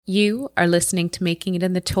You are listening to Making It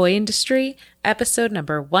in the Toy Industry, episode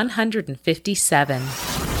number 157.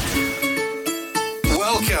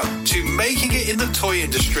 Welcome to Making It in the Toy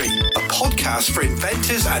Industry, a podcast for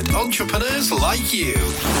inventors and entrepreneurs like you.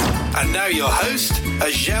 And now your host,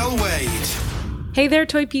 Azhelle Wade. Hey there,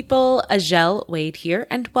 toy people. Azhelle Wade here,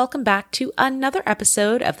 and welcome back to another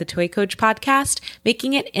episode of the Toy Coach podcast,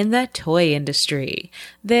 Making It in the Toy Industry.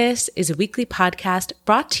 This is a weekly podcast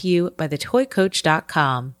brought to you by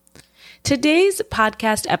thetoycoach.com. Today's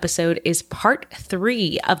podcast episode is part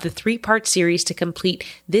 3 of the 3-part series to complete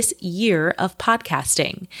this year of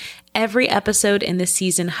podcasting. Every episode in this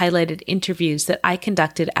season highlighted interviews that I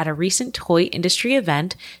conducted at a recent toy industry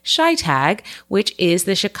event, ChiTAG, which is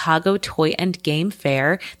the Chicago Toy and Game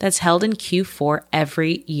Fair that's held in Q4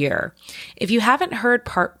 every year. If you haven't heard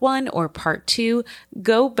part 1 or part 2,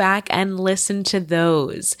 go back and listen to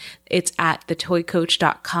those. It's at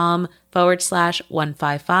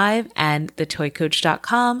thetoycoach.com/155 and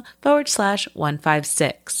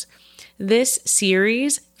thetoycoach.com/156. This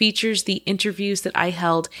series features the interviews that I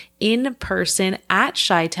held in person at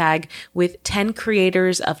ChiTAG with 10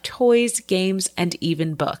 creators of toys, games, and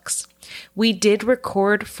even books. We did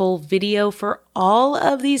record full video for all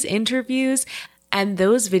of these interviews, and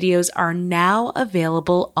those videos are now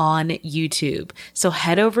available on YouTube. So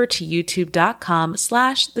head over to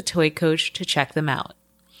youtube.com/thetoycoach to check them out.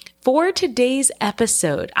 For today's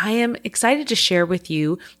episode, I am excited to share with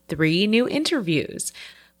you 3 new interviews.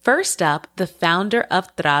 First up, the founder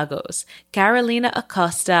of Tragos, Carolina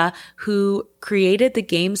Acosta, who created the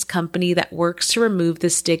games company that works to remove the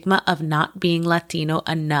stigma of not being Latino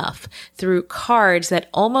enough through cards that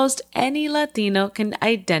almost any Latino can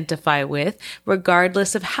identify with,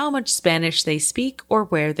 regardless of how much Spanish they speak or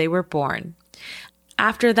where they were born.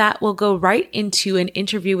 After that, we'll go right into an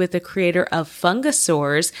interview with the creator of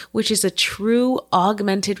Fungasaurs, which is a true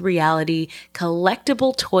augmented reality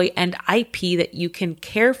collectible toy and IP that you can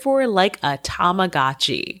care for like a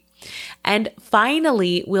Tamagotchi. And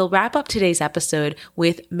finally, we'll wrap up today's episode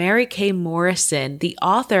with Mary Kay Morrison, the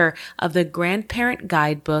author of the grandparent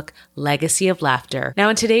guidebook, Legacy of Laughter. Now,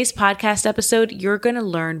 in today's podcast episode, you're going to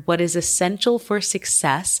learn what is essential for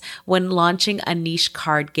success when launching a niche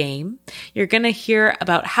card game. You're going to hear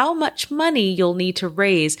about how much money you'll need to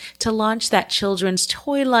raise to launch that children's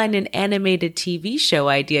toy line and animated TV show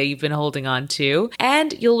idea you've been holding on to.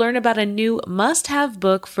 And you'll learn about a new must-have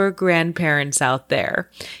book for grandparents out there.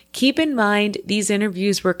 Keep in mind, these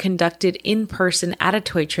interviews were conducted in person at a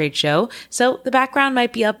toy trade show, so the background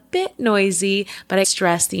might be a bit noisy, but I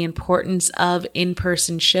stress the importance of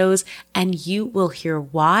in-person shows, and you will hear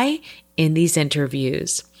why in these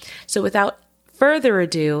interviews. So without further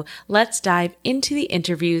ado, let's dive into the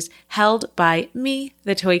interviews held by me,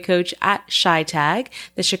 the Toy Coach, at ChiTAG,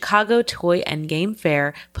 the Chicago Toy and Game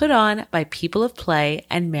Fair, put on by People of Play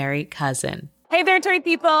and Mary Cousin. Hey there, toy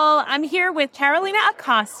people. I'm here with Carolina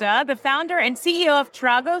Acosta, the founder and CEO of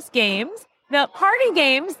Tragos Games, the party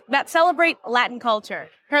games that celebrate Latin culture.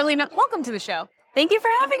 Carolina, welcome to the show. Thank you for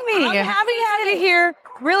having me. I'm happy to have you here.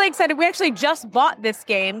 Really excited. We actually just bought this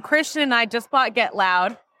game. Christian and I just bought Get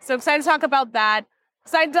Loud. So excited to talk about that.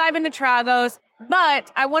 Excited to dive into Tragos.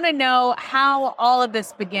 But I want to know how all of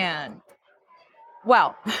this began.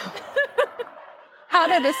 Well... How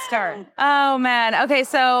did this start? Oh, man. Okay,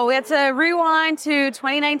 so we had to rewind to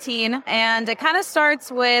 2019, and it kind of starts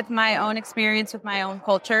with my own experience with my own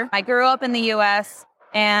culture. I grew up in the U.S.,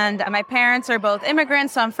 and my parents are both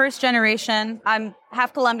immigrants, so I'm first generation. I'm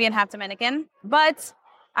half Colombian, half Dominican, but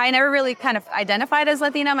I never really kind of identified as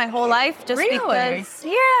Latina my whole life. Just really? Because,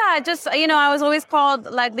 I was always called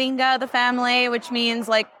La Gringa, the family, which means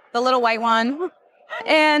like the little white one.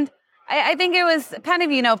 And I think it was kind of,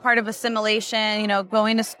 part of assimilation,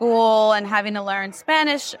 going to school and having to learn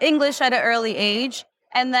Spanish, English at an early age,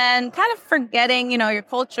 and then kind of forgetting, your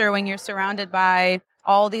culture when you're surrounded by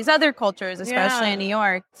all these other cultures, especially in New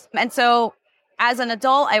York. And so as an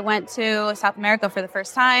adult, I went to South America for the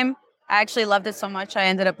first time. I actually loved it so much, I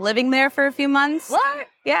ended up living there for a few months. What?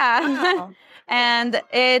 Yeah. Wow. And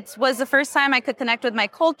it was the first time I could connect with my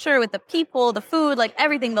culture, with the people, the food, like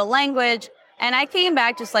everything, the language. And I came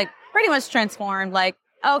back just like pretty much transformed, like,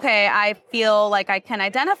 okay, I feel like I can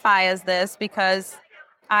identify as this because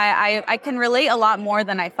I can relate a lot more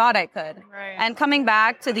than I thought I could. Right. And coming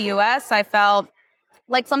back to the U.S., I felt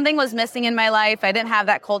like something was missing in my life. I didn't have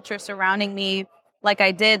that culture surrounding me like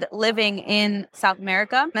I did living in South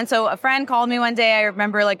America. And so a friend called me one day, I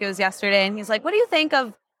remember like it was yesterday, and he's like, what do you think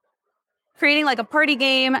of creating like a party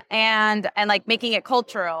game and like making it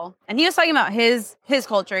cultural? And he was talking about his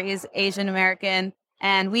culture. He's Asian American.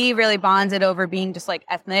 And we really bonded over being just like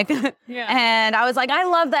ethnic. Yeah. And I was like, I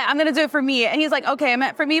love that. I'm going to do it for me. And he's like, okay, I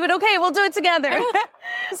meant for me, but okay, we'll do it together.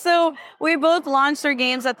 So we both launched our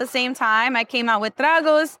games at the same time. I came out with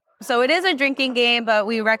Tragos. So it is a drinking game, but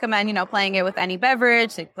we recommend, playing it with any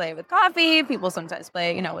beverage. They play it with coffee. People sometimes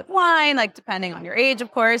play, with wine, like depending on your age,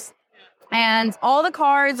 of course. And all the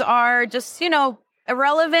cards are just,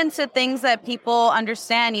 irrelevant to things that people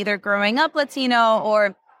understand, either growing up Latino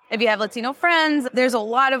or if you have Latino friends. There's a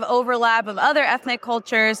lot of overlap of other ethnic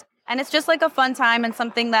cultures. And it's just like a fun time and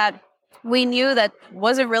something that we knew that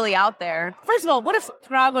wasn't really out there. First of all, what does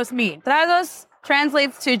tragos mean? Tragos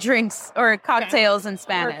translates to drinks or cocktails in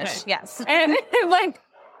Spanish. Perfect. Yes. And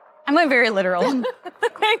I'm going very literal.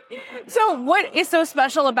 so what is so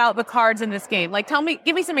special about the cards in this game? Like,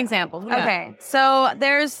 give me some examples. Okay. So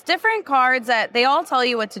there's different cards that they all tell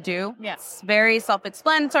you what to do. Yes. It's very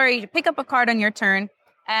self-explanatory. You pick up a card on your turn,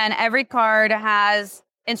 and every card has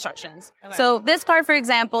instructions. Okay. So this card, for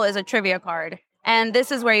example, is a trivia card. And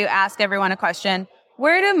this is where you ask everyone a question.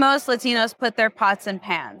 Where do most Latinos put their pots and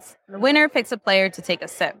pans? The winner picks a player to take a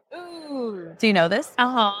sip. Ooh. Do you know this?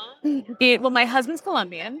 Well, my husband's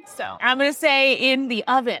Colombian, so I'm going to say in the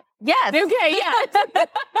oven. Yes. Okay, yeah.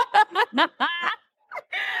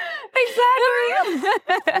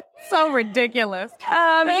 Exactly. So ridiculous.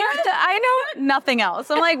 I know nothing else.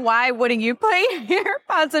 I'm like, why wouldn't you put your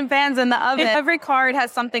pots and pans in the oven? Every card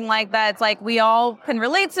has something like that. It's like we all can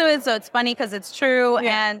relate to it, so it's funny because it's true.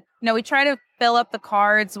 Yeah. And we try to fill up the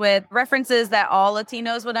cards with references that all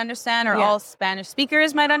Latinos would understand or all Spanish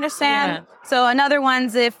speakers might understand. Yeah. So another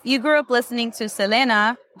one's, if you grew up listening to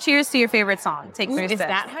Selena, cheers to your favorite song. Take 3 Is steps.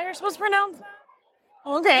 that how you're supposed to pronounce that?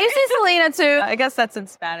 Okay. You see Selena too. I guess that's in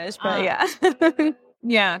Spanish, but yeah.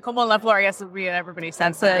 Yeah, como la flor, yes, everybody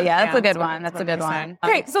says That's a good one. That's a good one.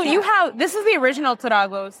 Okay, so you have, this is the original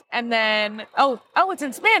Tragos, and then, it's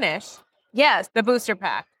in Spanish, Yes. the booster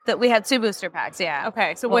pack. That we had 2 booster packs, yeah.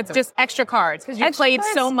 Okay, so what's just extra cards? Because you Extra played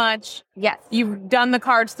cards? so much. Yes. You've done the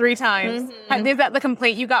cards 3 times. Mhm. Is that the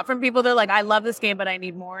complaint you got from people? They're like, I love this game, but I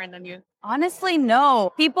need more. And then you... Honestly,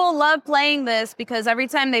 no. People love playing this because every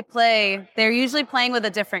time they play, they're usually playing with a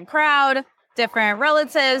different crowd, different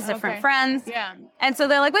relatives, different Okay. friends. Yeah. And so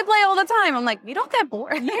they're like, we play all the time. I'm like, you don't get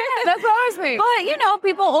bored. Yeah, that's what I was thinking. But,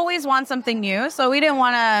 people always want something new. So we didn't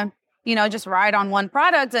want to, just ride on one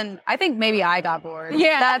product. And I think maybe I got bored.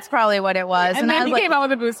 Yeah. That's probably what it was. And I then was you like, came out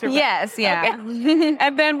with a booster pack. yes, yeah.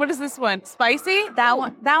 And then what is this one? Spicy? That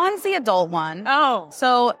one's the adult one. Oh.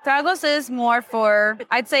 So Tragos is more for,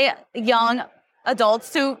 I'd say, young adults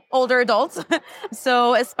to older adults.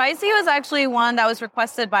 So Spicy was actually one that was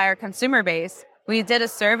requested by our consumer base. We did a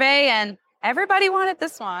survey and everybody wanted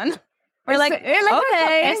this one. We're like,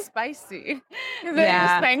 okay. It's spicy. Is it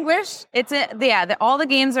Yeah. in Spanglish? All the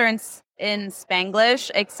games are in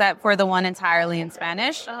Spanglish except for the one entirely in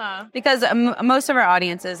Spanish Uh-huh. because most of our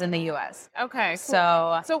audience is in the U.S. Okay.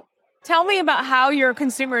 So Tell me about how your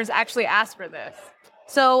consumers actually asked for this.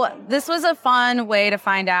 So this was a fun way to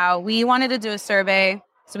find out. We wanted to do a survey.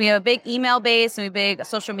 So we have a big email base and a big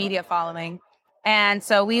social media following. And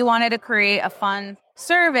so we wanted to create a fun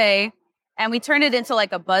survey and we turned it into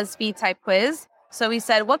like a BuzzFeed type quiz. So we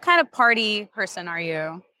said, what kind of party person are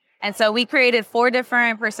you? And so we created 4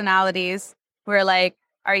 different personalities. We're like,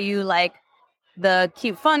 are you like the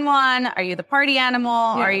cute fun one? Are you the party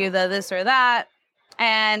animal? Yeah. Are you the this or that?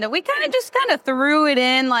 And we kind of threw it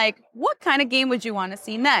in like, what kind of game would you want to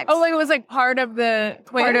see next? Oh, like it was like part of the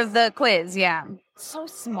quiz? Part of the quiz, yeah. So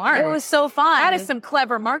smart. It was so fun. That is some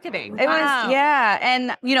clever marketing. It Wow. was, yeah.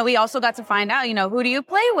 And, we also got to find out, who do you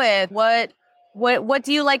play with? What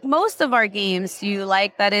do you like most of our games? Do you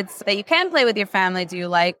like that you can play with your family? Do you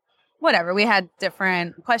like whatever? We had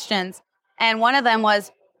different questions. And one of them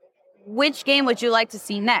was, which game would you like to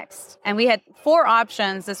see next? And we had 4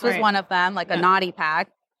 options. This was Right. one of them, like a naughty pack.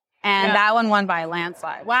 And Yeah. that one won by a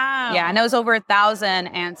landslide. Wow. Yeah, and it was over 1,000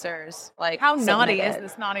 answers. Like, How naughty is submitted.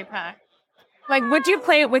 this naughty pack? Like, would you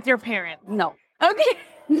play it with your parents? No. Okay.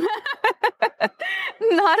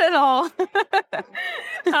 Not at all. Okay.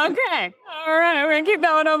 All right. We're going to keep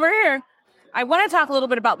that one over here. I want to talk a little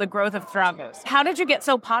bit about the growth of Tragos. How did you get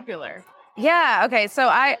so popular? Yeah, okay. So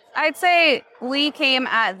I'd say we came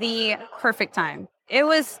at the perfect time. It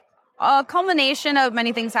was a culmination of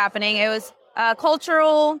many things happening. It was a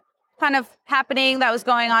cultural kind of happening that was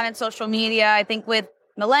going on in social media. I think with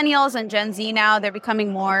millennials and Gen Z now, they're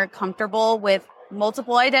becoming more comfortable with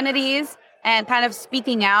multiple identities and kind of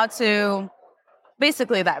speaking out to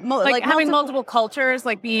basically that. Like having multiple cultures,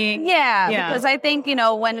 like being... Yeah, Yeah. because I think,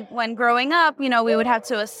 when growing up, we would have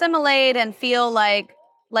to assimilate and feel like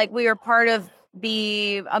we were part of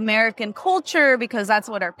the American culture because that's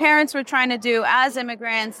what our parents were trying to do as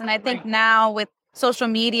immigrants. And I think now with social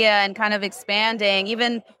media and kind of expanding,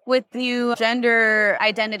 even with new gender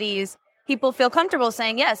identities, people feel comfortable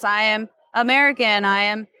saying, yes, I am American, I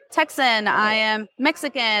am Texan, I am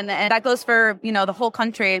Mexican. And that goes for, the whole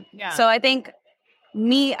country. Yeah. So I think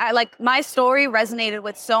my story resonated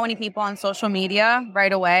with so many people on social media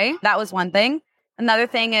right away. That was one thing. Another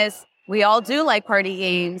thing is we all do like party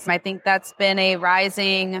games. I think that's been a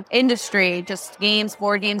rising industry, just games,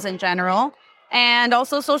 board games in general. And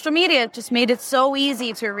also social media just made it so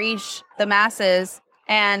easy to reach the masses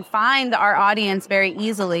and find our audience very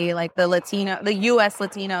easily, like the US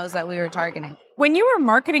Latinos that we were targeting. When you were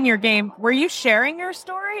marketing your game, were you sharing your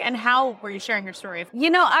story? And how were you sharing your story?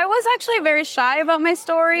 I was actually very shy about my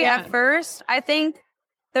story at first. I think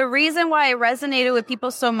the reason why it resonated with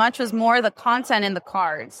people so much was more the content in the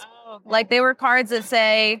cards. Oh, okay. Like, they were cards that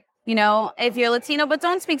say, if you're Latino but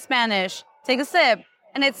don't speak Spanish, take a sip.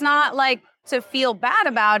 And it's not like to feel bad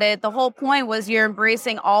about it. The whole point was you're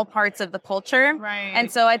embracing all parts of the culture. Right. And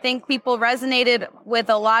so I think people resonated with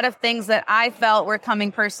a lot of things that I felt were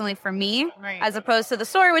coming personally from me, as opposed to the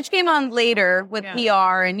story, which came on later with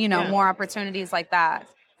PR and, more opportunities like that.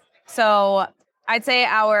 So I'd say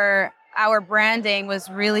our branding was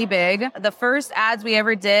really big. The first ads we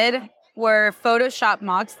ever did were Photoshop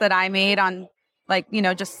mocks that I made on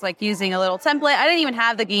just using a little template. I didn't even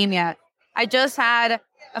have the game yet. I just had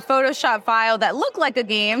a Photoshop file that looked like a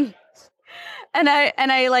game. And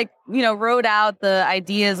I wrote out the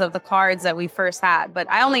ideas of the cards that we first had, but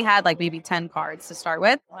I only had maybe 10 cards to start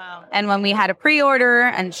with. Wow. And when we had a pre-order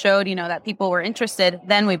and showed, that people were interested,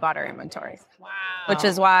 then we bought our inventory. Wow. Which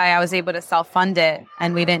is why I was able to self-fund it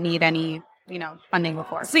and we didn't need any, funding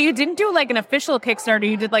before. So you didn't do an official Kickstarter.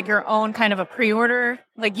 You did your own kind of a pre-order.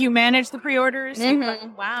 You managed the pre-orders.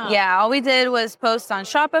 Mm-hmm. Wow. Yeah. All we did was post on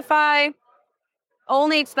Shopify.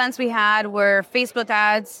 Only expense we had were Facebook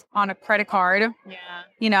ads on a credit card.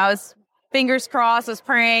 Yeah. I was fingers crossed, I was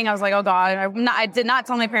praying. I was like, oh God, I did not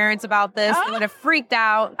tell my parents about this. They would have freaked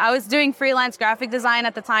out. I was doing freelance graphic design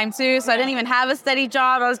at the time too. So I didn't even have a steady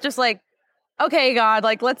job. I was just like, okay, God,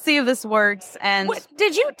 let's see if this works. And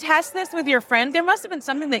did you test this with your friend? There must have been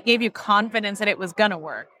something that gave you confidence that it was going to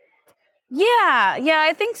work. Yeah,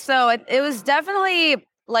 I think so. It was definitely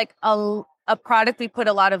a product we put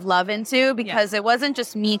a lot of love into because it wasn't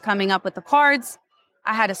just me coming up with the cards.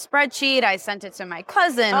 I had a spreadsheet. I sent it to my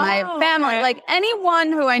cousin, my family,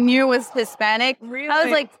 anyone who I knew was Hispanic. Really? I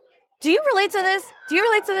was like, do you relate to this? Do you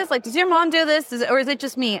relate to this? Does your mom do this? Or is it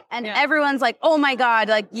just me? And everyone's like, oh my God,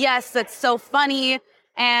 yes, that's so funny.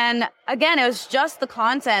 And again, it was just the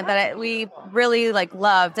content that we really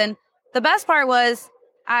loved. And the best part was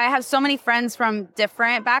I have so many friends from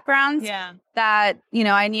different backgrounds that,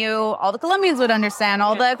 I knew all the Colombians would understand,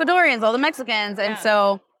 all the Ecuadorians, all the Mexicans. And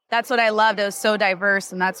so that's what I loved. It was so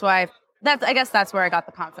diverse. And that's why, I guess that's where I got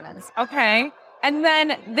the confidence. Okay. And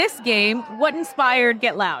then this game, what inspired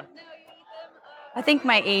Get Loud? I think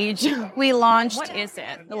my age. We launched What is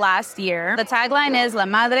it? last year. The tagline is La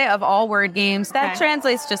Madre of all word games. That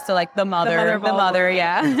translates just to the mother. The mother,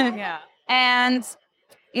 yeah. Yeah. And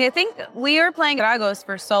I think we were playing Dragos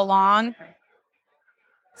for so long.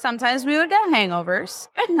 Sometimes we would get hangovers.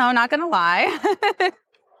 No, not going to lie.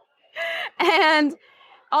 And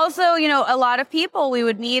also, a lot of people we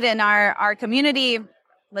would meet in our community.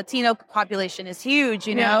 Latino population is huge,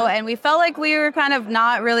 and we felt like we were kind of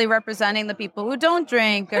not really representing the people who don't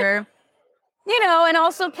drink or, and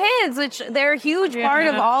also kids, which they're a huge part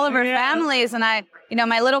of all of our families. And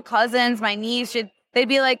my little cousins, my niece, they'd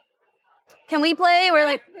be like, can we play? We're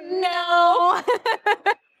like, no.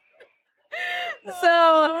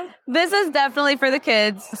 So this is definitely for the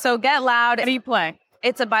kids. So Get Loud. How do you play?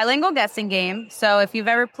 It's a bilingual guessing game. So if you've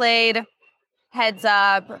ever played Heads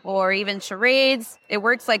Up or even charades, it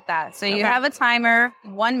works like that. So you have a timer,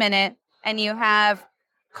 1 minute, and you have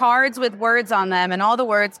cards with words on them, and all the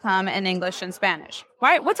words come in English and Spanish.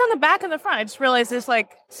 Right. What's on the back and the front? I just realized this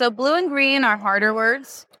So blue and green are harder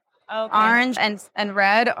words. Okay. Orange and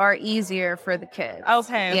red are easier for the kids.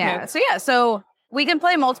 Okay. Yeah. So we can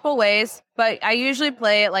play multiple ways, but I usually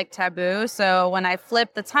play it like Taboo. So when I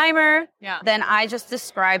flip the timer, then I just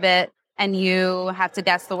describe it and you have to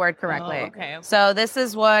guess the word correctly. Oh, okay. So this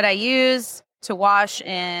is what I use to wash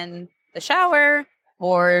in the shower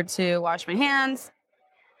or to wash my hands.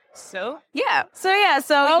 So? Yeah. So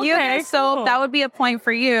you Okay, so cool. that would be a point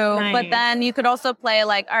for you. Nice. But then you could also play all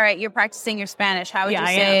right, you're practicing your Spanish. How would you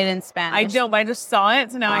I say am. it in Spanish? I don't, but I just saw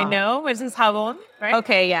it, so now I know. This is jabón, right?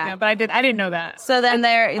 Okay, yeah. But I didn't know that. So then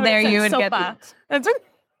there It you said would get sopa.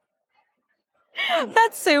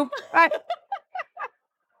 that's soup.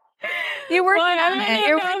 You're working on it.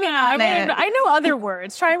 You're working on it. I know other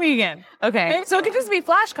words. Try me again. Okay. So it could just be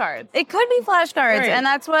flashcards. It could be flashcards, Right. and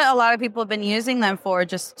that's what a lot of people have been using them for,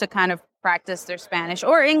 just to kind of practice their Spanish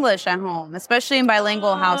or English at home, especially in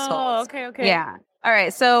bilingual households. Okay. Yeah. All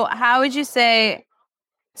right. So how would you say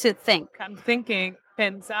to think? I'm thinking.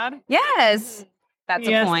 Pensar. Yes. That's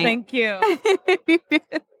Yes, a point. thank you.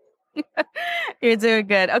 You're doing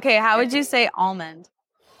good. Okay. How would you say almond?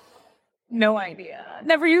 No idea.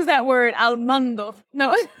 Never use that word. Almond.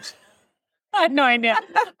 No. I had no idea.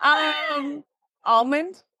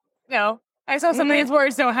 Almond? No. I saw some of these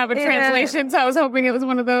words don't have a Yeah. translation, so I was hoping it was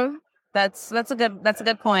one of those. That's a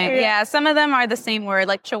good point. Yeah. Yeah. Some of them are the same word,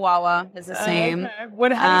 like Chihuahua is the same. Okay. How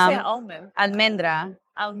do you say Um, almond? Almendra.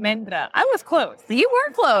 Almendra. I was close. You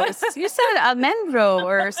were close. You said almendro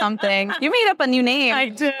or something. You made up a new name. I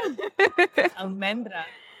did. Almendra.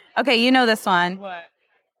 Okay, you know this one. What?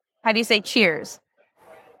 How do you say cheers?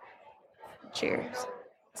 Cheers.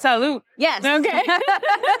 Salute. Yes. Okay.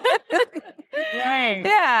 Right.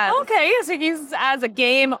 Yeah. Okay, so you use as a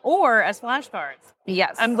game or as flashcards.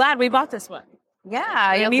 Yes. I'm glad we bought this one.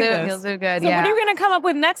 Yeah, you'll need do, this. you'll do good. So yeah. what are you going to come up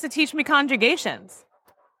with next to teach me conjugations?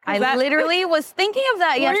 I that- literally was thinking of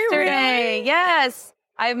that Were you yesterday. really? Yes.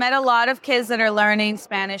 I've met a lot of kids that are learning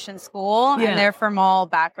Spanish in school, Yeah. and they're from all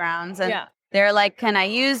backgrounds. And Yeah. they're like, can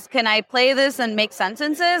I play this and make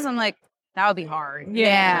sentences? I'm like, that would be hard.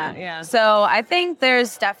 Yeah. So I think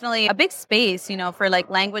there's definitely a big space, for like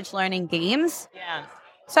language learning games. Yeah.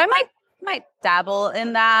 So I might dabble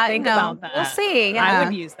in that. Think you know. about that. We'll see. I Yeah.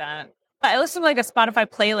 would use that. I listen to like a Spotify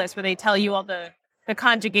playlist where they tell you all the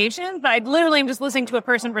conjugations, but I literally am just listening to a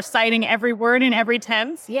person reciting every word in every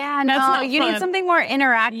tense. Yeah, That's no, not you fun. need something more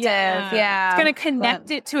interactive. Yeah. It's going to connect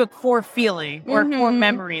it to a core feeling or a core Mhm.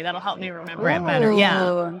 memory that'll help me remember it better. Yeah.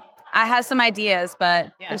 Ooh. I have some ideas,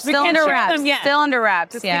 but Yeah. they're We still can't under share wraps. them yet. Still under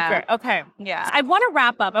wraps. It's Yeah. secret. Okay. Yeah. I want to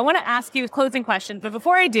wrap up. I want to ask you closing questions, but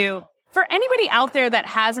before I do, for anybody out there that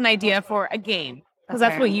has an idea for a game, because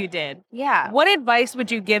that's Okay. what you did, Yeah. what advice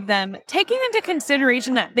would you give them, taking into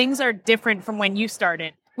consideration that things are different from when you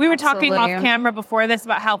started? We were talking Absolutely. off camera before this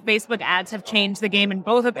about how Facebook ads have changed the game in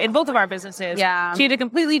both of our businesses. Yeah. She had to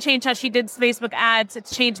completely change how she did Facebook ads.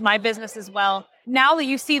 It's changed my business as well. Now that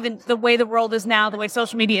you see the way the world is now, the way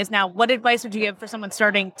social media is now, what advice would you give for someone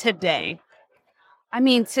starting today? I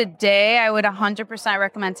mean, today I would 100%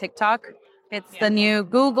 recommend TikTok. It's the new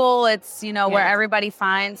Google. It's, where everybody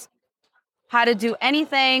finds how to do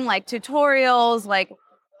anything, like tutorials, like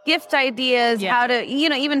gift ideas, how to,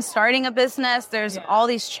 even starting a business. There's all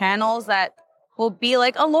these channels that will be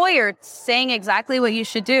like a lawyer saying exactly what you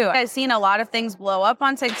should do. I've seen a lot of things blow up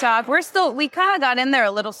on TikTok. We kind of got in there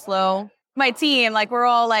a little slow. My team, like we're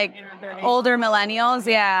all like older millennials.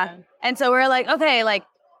 Yeah. And so we're like, okay, like,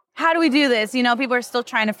 how do we do this? People are still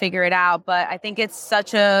trying to figure it out, but I think it's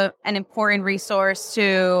such an important resource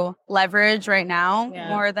to leverage right now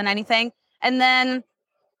more than anything. And then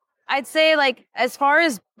I'd say, like, as far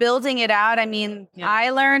as building it out, I mean, I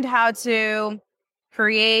learned how to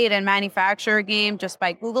create and manufacture a game just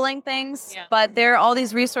by Googling things. Yeah. But there are all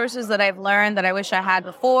these resources that I've learned that I wish I had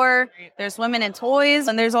before. There's Women in Toys,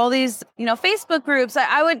 and there's all these, Facebook groups.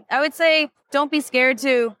 I would say don't be scared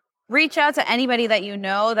to reach out to anybody that you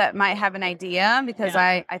know that might have an idea, because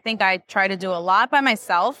I think I try to do a lot by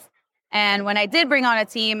myself. And when I did bring on a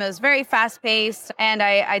team, it was very fast paced, and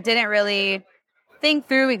I didn't really think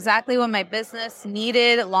through exactly what my business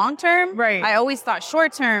needed long term. Right. I always thought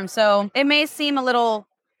short term. So it may seem a little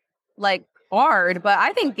like hard, but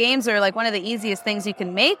I think games are like one of the easiest things you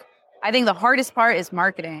can make. I think the hardest part is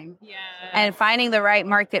marketing and finding the right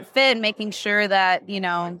market fit, making sure that,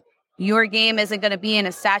 your game isn't going to be in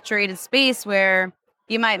a saturated space where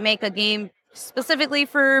you might make a game specifically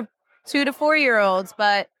for 2 to 4 year olds,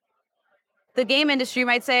 but the game industry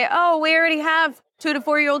might say, oh, we already have 2 to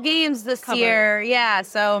 4 year old games this year. Yeah.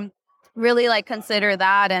 So really like consider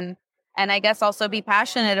that. And I guess also be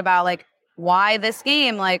passionate about like, why this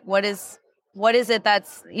game? Like, what is it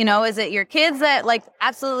that's, is it your kids that like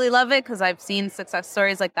absolutely love it? Because I've seen success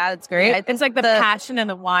stories like that. It's great. It's like the passion and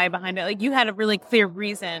the why behind it. Like you had a really clear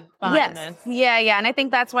reason behind this. Yeah. And I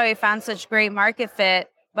think that's why we found such great market fit.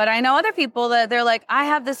 But I know other people that they're like, I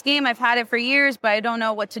have this game, I've had it for years, but I don't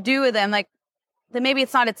know what to do with it. I'm like, then maybe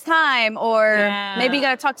it's not its time, or maybe you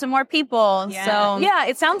got to talk to more people. Yeah. So yeah,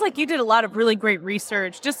 it sounds like you did a lot of really great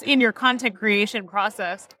research just in your content creation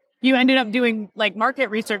process. You ended up doing like market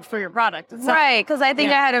research for your product. Right, because I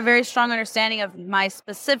think I had a very strong understanding of my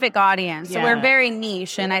specific audience. So we're very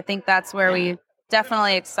niche, and I think that's where we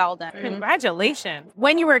definitely excelled in. Congratulations.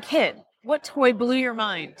 When you were a kid, what toy blew your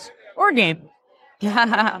mind? Or game?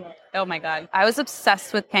 Oh my God. I was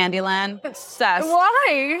obsessed with Candyland. Obsessed.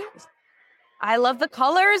 Why? I love the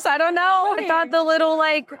colors. I don't know. I thought the little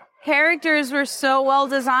characters were so well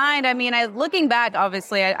designed. I mean, looking back,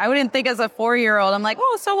 obviously, I wouldn't think as a 4-year-old, I'm like,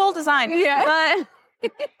 oh, so well designed. Yeah.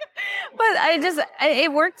 But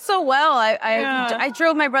it worked so well. I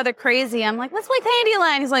drove my brother crazy. I'm like, let's play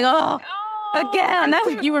Candyland. He's like, oh. Again,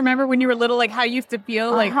 you remember when you were little, how you used to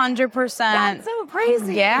feel? 100%. That's so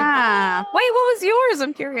crazy. Yeah. Wait, what was yours?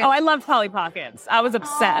 I'm curious. Oh, I loved Polly Pockets. I was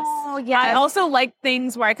obsessed. Oh, yeah. I also liked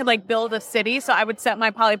things where I could build a city. So I would set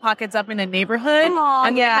my Polly Pockets up in a neighborhood. Oh,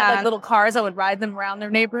 and yeah. they had little cars. I would ride them around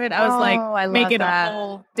their neighborhood. I was I love make it that. a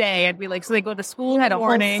whole day. I'd be so they go to school. You had a whole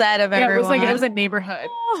set of everyone. It was a neighborhood.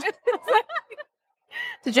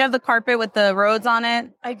 Did you have the carpet with the roads on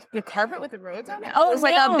it? The carpet with the roads on it? Oh, it was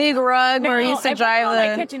a big rug where you used to drive on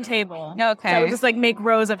my kitchen table. Okay. So I would just make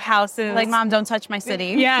rows of houses. Mom, don't touch my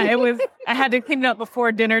city. Yeah, it was. I had to clean it up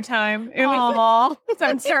before dinner time. It was. So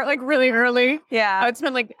I'd start really early. Yeah. I would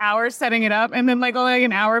spend hours setting it up, and then only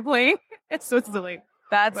an hour playing. It's so silly.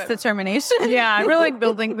 That's determination. Yeah, I really like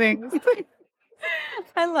building things.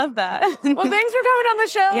 I love that. Well, thanks for coming on the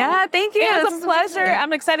show. Yeah, thank you. It was a pleasure.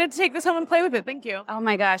 I'm excited to take this home and play with it. Thank you. Oh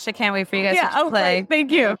my gosh, I can't wait for you guys to play.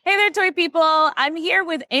 Thank you. Hey there, toy people. I'm here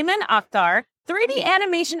with Ayman Akhtar, 3D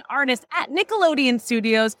animation artist at Nickelodeon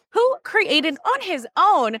Studios, who created on his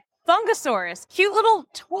own Fungosaurus, cute little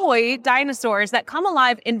toy dinosaurs that come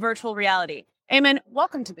alive in virtual reality. Ayman,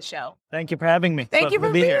 welcome to the show. Thank you for having me. Thank you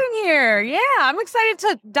for being here. Yeah, I'm excited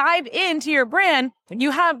to dive into your brand.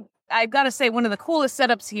 You have, I've got to say, one of the coolest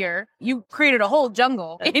setups here. You created a whole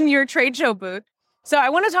jungle in your trade show booth. So I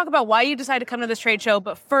want to talk about why you decided to come to this trade show.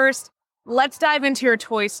 But first, let's dive into your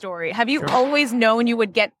toy story. Have you always known you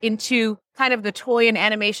would get into kind of the toy and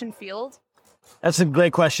animation field? That's a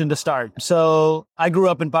great question to start. So I grew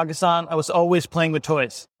up in Pakistan. I was always playing with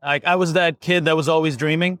toys. I was that kid that was always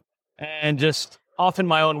dreaming and just off in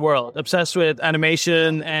my own world, obsessed with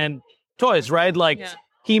animation and toys, right?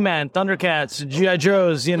 He-Man, Thundercats, G.I.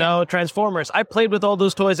 Joes, Transformers. I played with all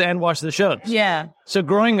those toys and watched the shows. Yeah. So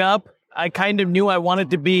growing up, I kind of knew I wanted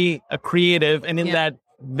to be a creative and in that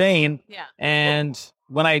vein. Yeah. And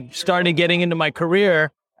when I started getting into my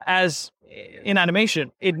career in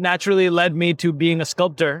animation, it naturally led me to being a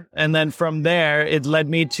sculptor. And then from there, it led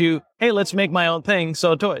me to, hey, let's make my own thing.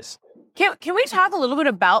 So toys. Can we talk a little bit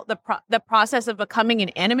about the process of becoming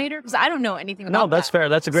an animator? Because I don't know anything about that. No, that's fair.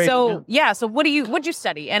 That's a great... So what'd you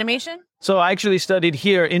study? Animation? So I actually studied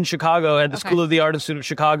here in Chicago at the School of the Art Institute of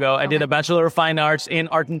Chicago. I did a Bachelor of Fine Arts in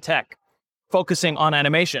Art and Tech, focusing on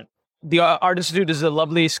animation. The Art Institute is a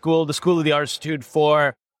lovely school, the School of the Art Institute,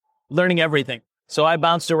 for learning everything. So I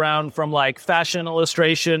bounced around from fashion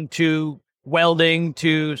illustration to welding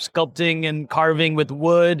to sculpting and carving with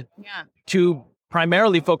wood to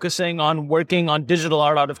primarily focusing on working on digital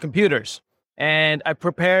art out of computers. And I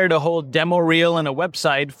prepared a whole demo reel and a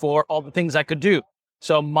website for all the things I could do.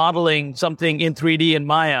 So modeling something in 3D in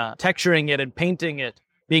Maya, texturing it and painting it,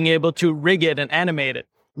 being able to rig it and animate it,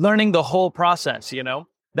 learning the whole process,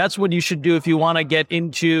 That's what you should do if you want to get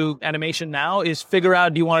into animation now, is figure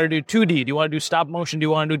out, do you want to do 2D? Do you want to do stop motion? Do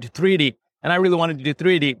you want to do 3D? And I really wanted to do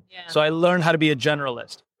 3D. Yeah. So I learned how to be a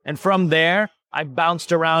generalist. And from there, I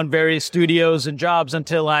bounced around various studios and jobs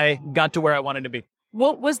until I got to where I wanted to be.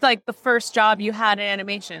 What was the first job you had in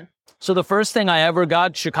animation? So the first thing I ever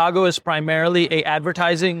got, Chicago is primarily a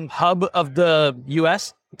advertising hub of the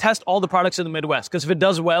U.S. Test all the products in the Midwest, because if it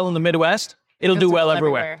does well in the Midwest, it'll do well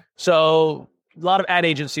everywhere. So a lot of ad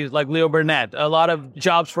agencies like Leo Burnett, a lot of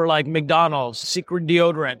jobs for McDonald's, Secret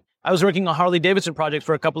Deodorant. I was working on Harley Davidson projects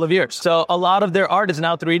for a couple of years. So a lot of their art is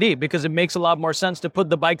now 3D because it makes a lot more sense to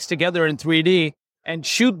put the bikes together in 3D and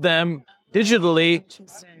shoot them digitally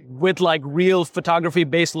with real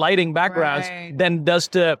photography-based lighting backgrounds than it does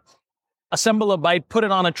to assemble a bike, put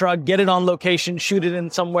it on a truck, get it on location, shoot it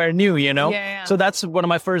in somewhere new, Yeah. So that's one of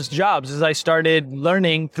my first jobs, is I started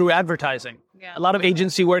learning through advertising. Yeah. A lot of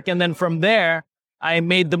agency work. And then from there, I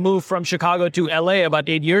made the move from Chicago to LA about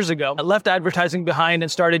 8 years ago. I left advertising behind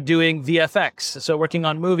and started doing VFX. So working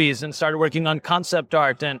on movies and started working on concept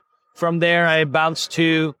art. And from there, I bounced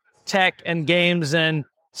to tech and games and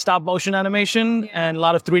stop motion animation and a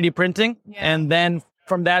lot of 3D printing. Yeah. And then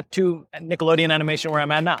from that to Nickelodeon animation, where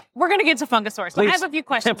I'm at now. We're going to get to Fungosaurus. But I have a few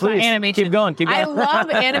questions about animation. Keep going. I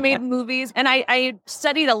love animated movies. And I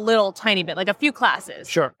studied a little tiny bit, a few classes.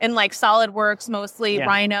 Sure. In SolidWorks mostly,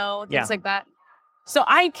 Rhino, things like that. So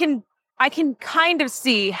I can kind of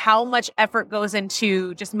see how much effort goes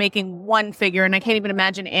into just making one figure, and I can't even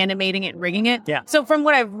imagine animating it and rigging it. Yeah. So from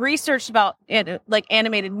what I've researched about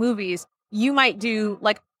animated movies, you might do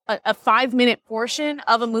a 5-minute portion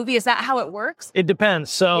of a movie? Is that how it works? It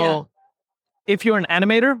depends. So if you're an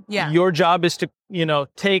animator, your job is to,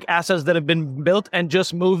 take assets that have been built and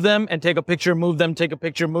just move them and take a picture, move them, take a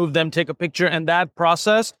picture, move them, take a picture. And that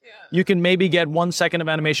process, you can maybe get 1 second of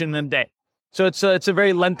animation in a day. So it's a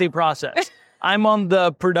very lengthy process. I'm on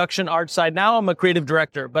the production art side. Now I'm a creative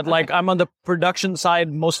director, but I'm on the production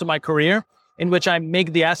side most of my career, in which I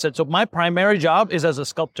make the assets. So my primary job is as a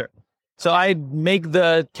sculptor. So I make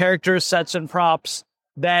the characters, sets, and props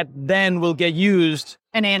that then will get used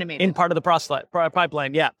and animated in part of the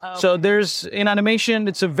pipeline. Yeah. Okay. So in animation,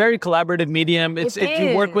 it's a very collaborative medium. If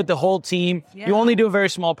you work with the whole team, you only do a very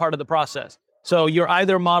small part of the process. So you're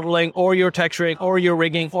either modeling or you're texturing or you're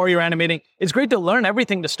rigging or you're animating. It's great to learn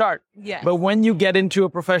everything to start. Yes. But when you get into a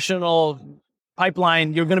professional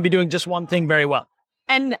pipeline, you're going to be doing just one thing very well.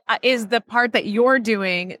 And is the part that you're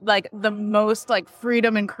doing the most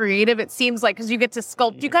freedom and creative? It seems like, because you get to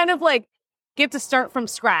sculpt, you kind of get to start from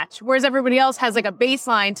scratch, whereas everybody else has a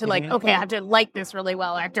baseline to okay, I have to light this really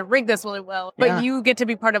well, I have to rig this really well, but you get to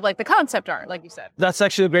be part of the concept art, like you said. That's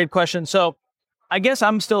actually a great question. So I guess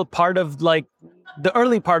I'm still part of the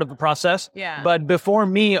early part of the process. Yeah. But before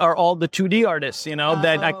me are all the 2D artists,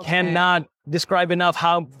 that I cannot describe enough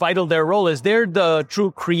how vital their role is. They're the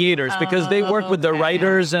true creators because they work with the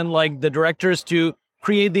writers and the directors to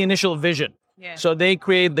create the initial vision. Yeah. So they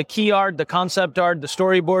create the key art, the concept art, the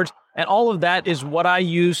storyboards, and all of that is what I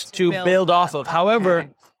use to build off of. However,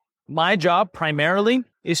 my job primarily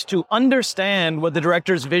is to understand what the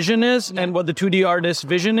director's vision is and what the 2D artist's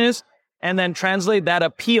vision is, and then translate that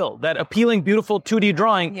appealing, beautiful 2D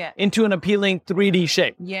drawing into an appealing 3D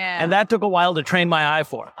shape. Yeah. And that took a while to train my eye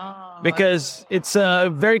for. Because it's a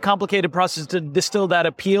very complicated process to distill that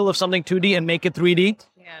appeal of something 2D and make it 3D.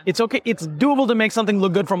 Yeah. It's okay. It's doable to make something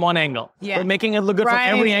look good from one angle. Yeah. But making it look good from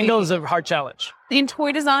every angle is a hard challenge. In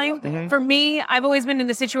toy design, for me, I've always been in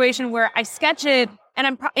the situation where I sketch it and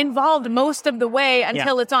I'm involved most of the way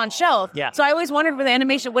until it's on shelf. Yeah. So I always wondered with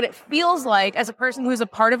animation what it feels like as a person who's a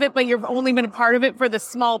part of it, but you've only been a part of it for the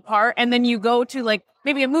small part. And then you go to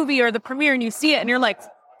maybe a movie or the premiere and you see it and you're like,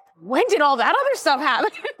 when did all that other stuff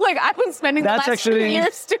happen? I've been spending the last 2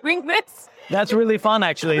 years doing this. That's really fun,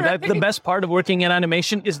 actually. That's the best part of working in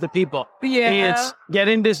animation is the people. Yeah. It's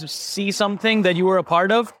getting to see something that you were a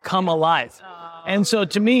part of come alive. And so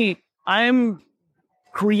to me, I'm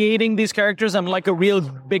creating these characters. I'm a real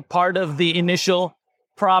big part of the initial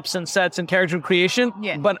props and sets and character creation.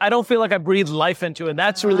 Yeah. But I don't feel like I breathe life into it.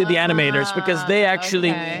 That's really the animators because they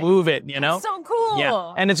actually move it, That's so cool.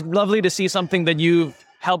 Yeah. And it's lovely to see something that you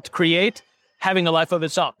helped create having a life of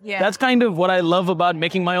its own. Yeah. That's kind of what I love about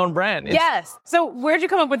making my own brand. Yes. So where'd you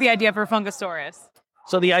come up with the idea for Fungosaurus?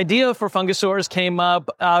 So the idea for Fungosaurus came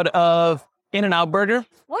up out of In-N-Out Burger.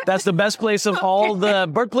 What? That's the best place of all the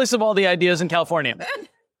birthplace of all the ideas in California.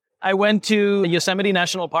 I went to Yosemite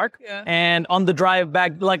National Park and on the drive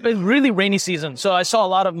back, it was really rainy season. So I saw a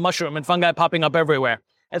lot of mushroom and fungi popping up everywhere.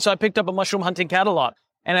 And so I picked up a mushroom hunting catalog.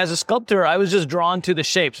 And as a sculptor, I was just drawn to the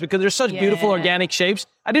shapes because they're such beautiful organic shapes.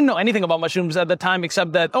 I didn't know anything about mushrooms at the time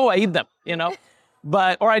except that, I eat them,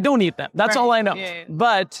 or I don't eat them. That's all I know. Yeah.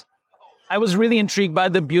 But I was really intrigued by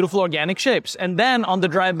the beautiful organic shapes. And then on the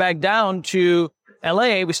drive back down to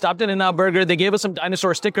LA, we stopped at In-N-Out Burger. They gave us some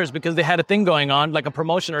dinosaur stickers because they had a thing going on, like a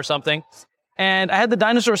promotion or something. And I had the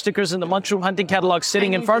dinosaur stickers in the mushroom hunting catalog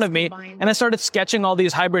sitting in front of me. And I started sketching all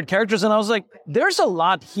these hybrid characters. And I was like, there's a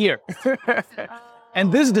lot here.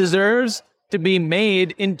 And this deserves to be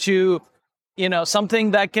made into,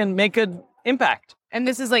 something that can make an impact. And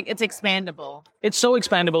this is it's expandable. It's so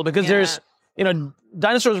expandable because there's,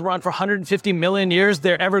 dinosaurs were around for 150 million years.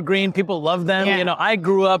 They're evergreen. People love them. Yeah. I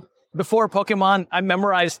grew up before Pokemon. I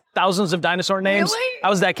memorized thousands of dinosaur names. Really? I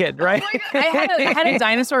was that kid, right? I had a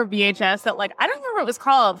dinosaur VHS that I don't remember what it was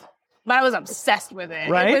called, but I was obsessed with it.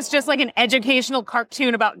 Right? It was just an educational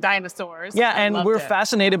cartoon about dinosaurs. Yeah, and we're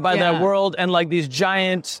fascinated by that world and these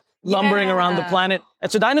giant lumbering around the planet.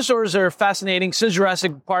 And so dinosaurs are fascinating since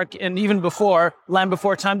Jurassic Park and even before, Land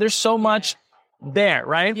Before Time. There's so much there,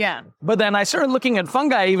 right? Yeah. But then I started looking at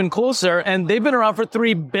fungi even closer, and they've been around for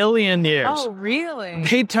 3 billion years. Oh, really?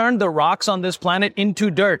 They turned the rocks on this planet into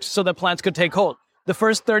dirt so that plants could take hold. The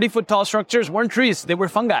first 30-foot tall structures weren't trees. They were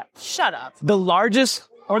fungi. Shut up. The largest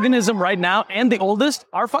organism right now and the oldest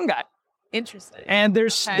are fungi. Interesting. And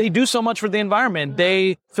they do so much for the environment.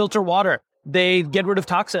 They filter water. They get rid of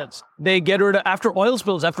toxins. They get rid of, after oil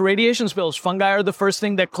spills, after radiation spills, fungi are the first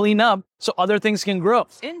thing that clean up so other things can grow.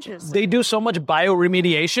 Interesting. They do so much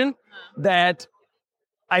bioremediation that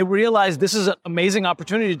I realized this is an amazing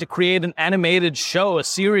opportunity to create an animated show, a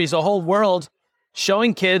series, a whole world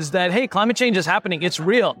showing kids that, hey, climate change is happening. It's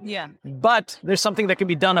real. Yeah. But there's something that can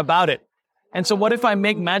be done about it. And so what if I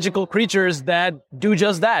make magical creatures that do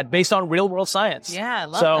just that based on real world science? Yeah, I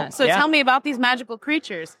love that. So tell me about these magical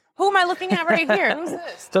creatures. Who am I looking at right here? Who's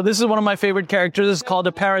this? So this is one of my favorite characters. It's called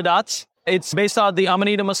a Paradox. It's based on the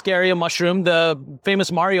Amanita muscaria mushroom, the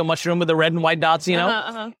famous Mario mushroom with the red and white dots,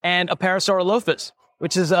 and a Parasaurolophus,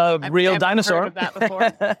 which is a real dinosaur. I've never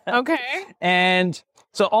heard of that before. Okay. And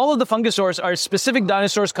so all of the fungosaurs are specific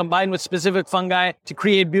dinosaurs combined with specific fungi to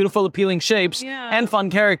create beautiful, appealing shapes and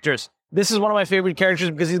fun characters. This is one of my favorite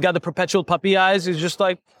characters because he's got the perpetual puppy eyes. He's just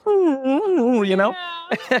like, Yeah,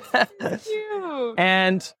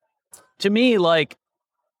 And to me, like,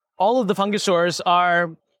 all of the fungosaurs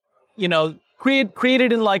are,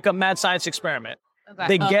 created in like a mad science experiment.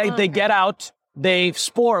 Okay. They get out, they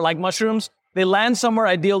spore like mushrooms, they land somewhere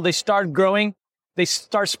ideal, they start growing, they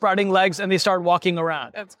start sprouting legs, and they start walking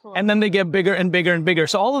around. That's cool. And then they get bigger and bigger and bigger.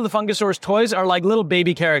 So all of the Fungosaur's toys are like little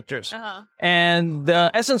baby characters. And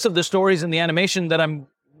the essence of the stories and the animation that I'm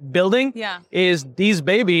building is these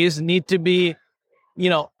babies need to be,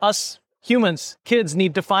 us humans, kids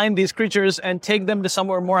need to find these creatures and take them to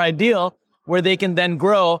somewhere more ideal where they can then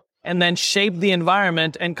grow and then shape the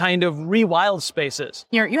environment and kind of rewild spaces.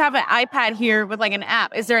 You have an iPad here with like an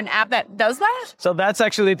app. Is there an app that does that? So that's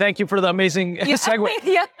actually, thank you for the amazing segue.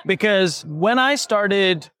 Yeah. Because when I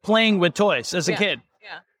started playing with toys as a kid,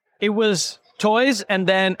 it was toys and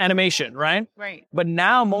then animation, right? Right. But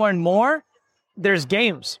now more and more, there's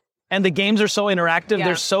games. And the games are so interactive.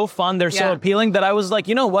 They're so fun. They're so appealing that I was like,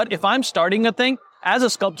 you know what? If I'm starting a thing, as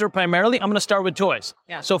a sculptor primarily, I'm going to start with toys.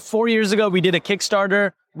 Yeah. So 4 years ago, we did a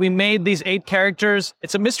Kickstarter. We made these 8 characters.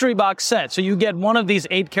 It's a mystery box set. So you get one of these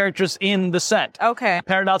 8 characters in the set. Okay.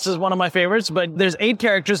 Paradox is one of my favorites, but there's 8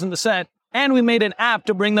 characters in the set. And we made an app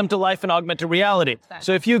to bring them to life in augmented reality.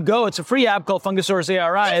 So if you go, it's a free app called Fungosaurus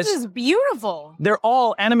ARIs. This is beautiful. They're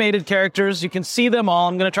all animated characters. You can see them all.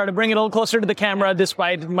 I'm going to try to bring it a little closer to the camera,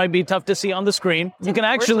 despite it might be tough to see on the screen. You can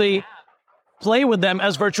actually play with them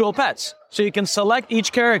as virtual pets. So you can select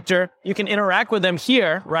each character. You can interact with them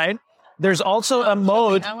here, right? There's also a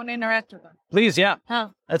mode. I want to interact with them. Please, yeah. Huh.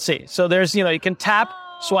 Let's see. So there's, you can tap,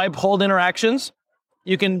 swipe, hold interactions.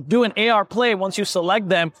 You can do an AR play once you select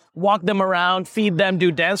them, walk them around, feed them,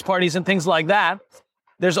 do dance parties and things like that.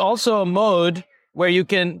 There's also a mode where you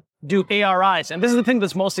can do ARIs. And this is the thing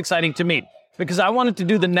that's most exciting to me, because I wanted to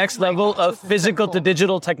do the next level of physical to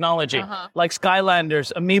digital technology, like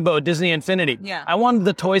Skylanders, Amiibo, Disney Infinity. Yeah. I wanted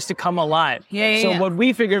the toys to come alive. So what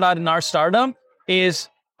we figured out in our startup is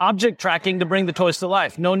object tracking to bring the toys to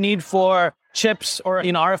life. No need for chips or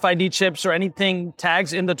RFID chips or anything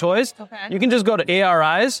tags in the toys. Okay. You can just go to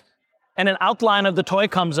ARIs and an outline of the toy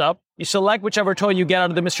comes up. You select whichever toy you get out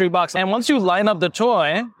of the mystery box. And once you line up the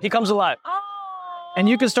toy, he comes alive. And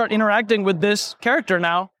you can start interacting with this character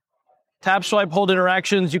now. Tap, swipe, hold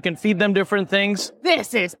interactions. You can feed them different things.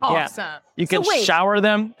 This is awesome. Yeah. You can shower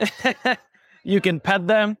them. You can pet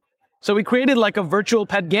them. So we created like a virtual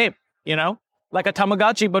pet game, like a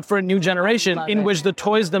Tamagotchi, but for a new generation in which the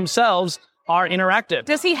toys themselves are interactive.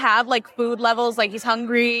 Does he have like food levels? Like he's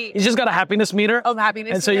hungry? He's just got a happiness meter. Oh,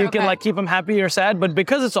 happiness And so meter, you can like keep him happy or sad. But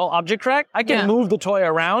because it's all object track, I can move the toy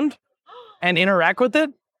around and interact with it.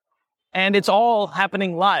 And it's all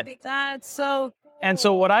happening live. That's so cool. And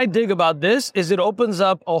so what I dig about this is it opens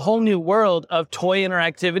up a whole new world of toy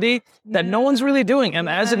interactivity that no one's really doing. And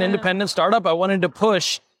as an independent startup, I wanted to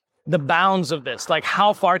push the bounds of this. Like,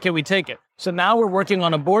 how far can we take it? So now we're working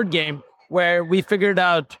on a board game where we figured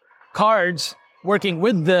out cards working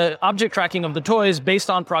with the object tracking of the toys based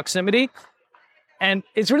on proximity. And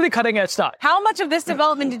it's really cutting edge stuff. How much of this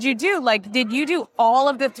development did you do? Like, did you do all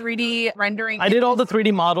of the 3D rendering? I did all the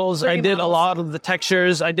 3D models. I did a lot of the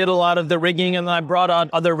textures. I did a lot of the rigging. And then I brought on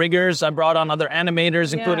other riggers. I brought on other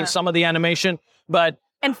animators, including some of the animation.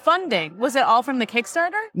 And funding, was it all from the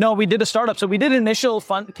Kickstarter? No, we did a startup. So we did initial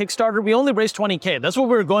Kickstarter. We only raised $20K. That's what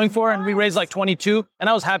we were going for. And we raised like 22. And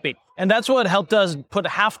I was happy. And that's what helped us put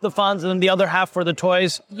half the funds and then the other half for the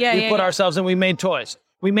toys. We put ourselves and we made toys.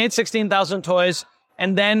 We made 16,000 toys.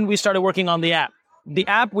 And then we started working on the app. The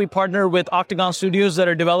app, we partnered with Octagon Studios that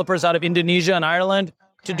are developers out of Indonesia and Ireland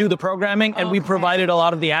to do the programming. And we provided a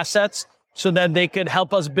lot of the assets so that they could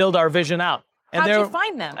help us build our vision out. And how'd you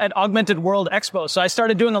find them? At Augmented World Expo. So I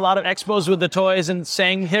started doing a lot of expos with the toys and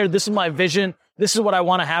saying, here, this is my vision. This is what I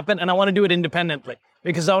want to happen. And I want to do it independently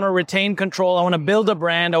because I want to retain control. I want to build a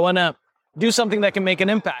brand. I want to do something that can make an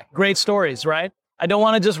impact. Great stories, right? I don't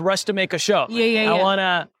want to just rush to make a show. I want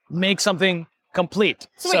to make something complete.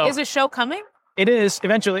 So wait, is a show coming? It is,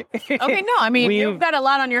 eventually. Okay, no, I mean, you've got a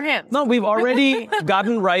lot on your hands. No, we've already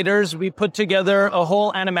gotten writers. We put together a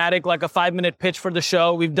whole animatic, like a 5-minute pitch for the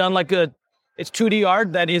show. We've done it's 2D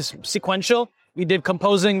art that is sequential. We did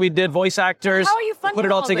composing, we did voice actors. How are you funding put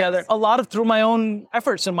it all all together? this? A lot of through my own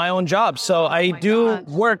efforts and my own job. So I do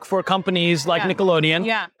work for companies like Nickelodeon,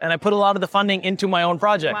 and I put a lot of the funding into my own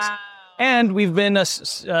projects. Wow. And we've been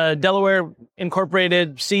a Delaware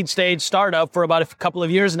incorporated seed stage startup for about a couple of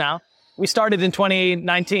years now. We started in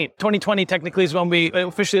 2019. 2020 technically is when we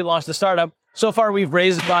officially launched the startup. So far, we've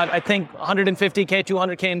raised about, I think, $150K,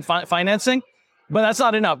 $200K in financing. But that's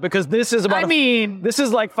not enough because this is about, this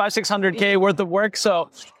is like $500-600K worth of work.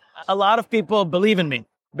 So a lot of people believe in me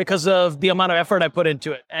because of the amount of effort I put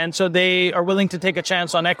into it. And so they are willing to take a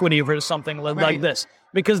chance on equity for something like this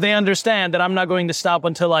because they understand that I'm not going to stop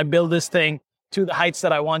until I build this thing to the heights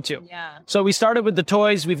that I want to. Yeah. So we started with the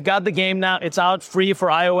toys. We've got the game now. It's out free for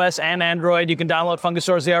iOS and Android. You can download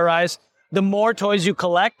Fungusaurus ZRIs. The more toys you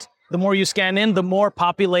collect, the more you scan in, the more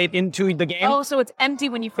populate into the game. Oh, so it's empty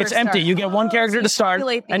when you first start. It's empty. You get one character to start,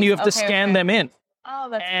 and you have to scan them in. Oh,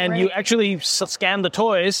 that's and great. you actually scan the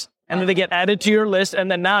toys, and then they get added to your list, and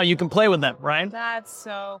then now you can play with them, right? That's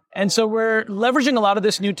so... And so we're leveraging a lot of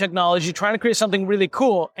this new technology, trying to create something really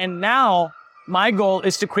cool. And now my goal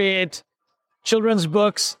is to create children's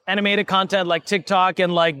books, animated content like TikTok,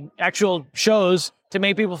 and like actual shows to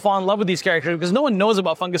make people fall in love with these characters because no one knows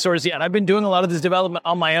about Fungusaurus yet. I've been doing a lot of this development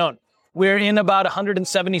on my own. We're in about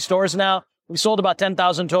 170 stores now. We sold about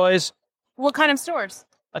 10,000 toys. What kind of stores?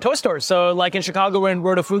 Toy stores. So like in Chicago, we're in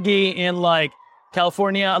Rotofugi, in like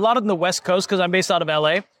California, a lot of the West Coast because I'm based out of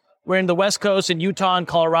LA. We're in the West Coast, in Utah and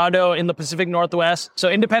Colorado, in the Pacific Northwest. So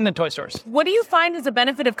independent toy stores. What do you find is a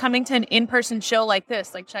benefit of coming to an in-person show like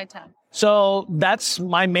this, like Chi-Town? So that's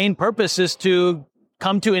my main purpose is to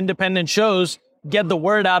come to independent shows, get the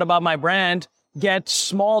word out about my brand, get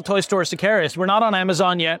small toy stores to carry us. We're not on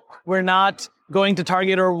Amazon yet. We're not going to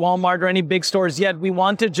Target or Walmart or any big stores yet. We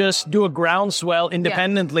want to just do a groundswell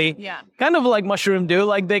independently. Yeah. Kind of like Mushroom do.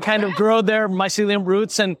 Like they kind of grow their mycelium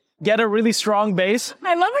roots and get a really strong base.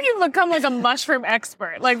 I love how you've become like a mushroom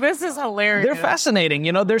expert. Like this is hilarious. They're fascinating.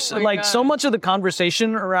 You know, there's so much of the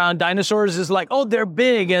conversation around dinosaurs is like, oh, they're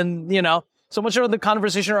big. And, you know, so much of the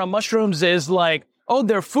conversation around mushrooms is like, oh,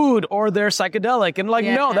 they're food or they're psychedelic. And like,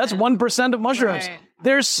 no, that's 1% of mushrooms. Right.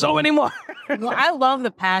 There's so many more. Well, I love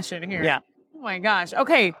the passion here. Yeah. Oh my gosh.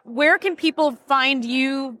 Okay. Where can people find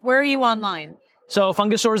you? Where are you online? So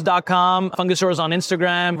Fungusaurus.com, Fungusaurus on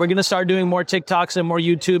Instagram. We're going to start doing more TikToks and more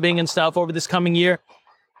YouTubing and stuff over this coming year.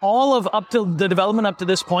 All of up to the development up to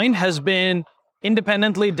this point has been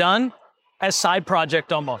independently done as side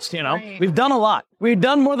project almost, you know. Right. We've done a lot. We've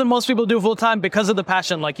done more than most people do full time because of the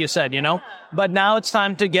passion, like you said, you know. But now it's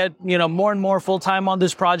time to get, you know, more and more full time on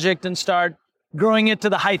this project and start growing it to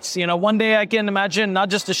the heights. You know, one day I can imagine not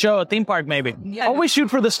just a show, a theme park maybe. Yeah. Always shoot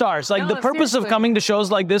for the stars. Like No, the purpose seriously. of coming to shows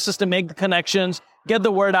like this is to make the connections, get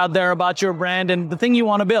the word out there about your brand and the thing you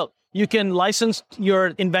want to build. You can license your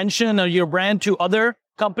invention or your brand to other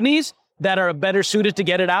companies that are better suited to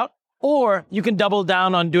get it out, or you can double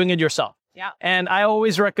down on doing it yourself. Yeah. And I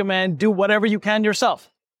always recommend do whatever you can yourself.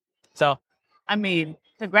 So, I mean,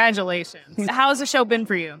 congratulations. How's the show been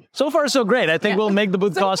for you? so far so great. I think we'll make the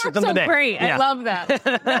booth cost far, within the so day. great. I Yeah. love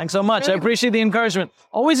that. Thanks so much. I appreciate the encouragement.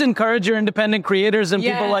 Always encourage your independent creators and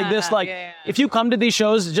people like this. Like, if you come to these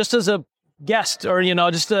shows just as a guest or, you know,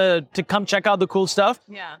 just to come check out the cool stuff,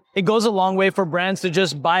 Yeah. it goes a long way for brands to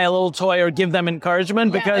just buy a little toy or give them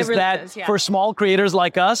encouragement because it really that, does, yeah. for small creators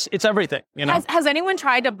like us, it's everything, you know? Has anyone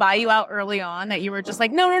tried to buy you out early on that you were just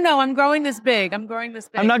like, no, I'm growing this big. I'm growing this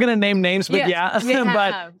big. I'm not going to name names, but Yes, yeah,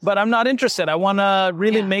 yeah. but I'm not interested. I want to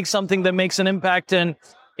really Yeah. make something that makes an impact and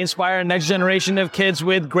inspire a next generation of kids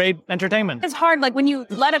with great entertainment. It's hard. Like when you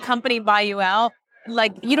let a company buy you out,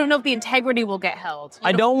 like you don't know if the integrity will get held.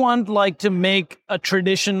 I don't want like to make a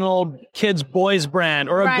traditional kids boys brand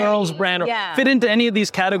or a Right. girls brand or Yeah. fit into any of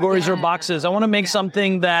these categories or Yeah. boxes. I want to make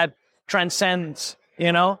something that transcends,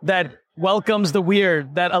 you know, that welcomes the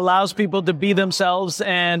weird, that allows people to be themselves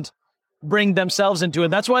and bring themselves into it.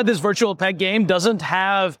 That's why this virtual pet game doesn't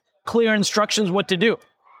have clear instructions what to do.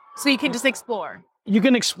 So you can just explore. You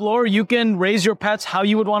can explore, you can raise your pets how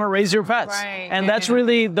you would want to raise your pets. Right, And yeah, that's yeah.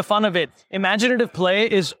 really the fun of it. Imaginative play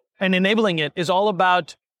is, and enabling it is all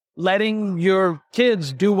about letting your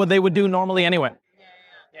kids do what they would do normally anyway.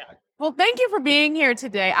 Well, thank you for being here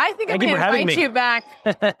today. I think I'm Thank you going to for having invite me. you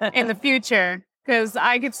back in the future because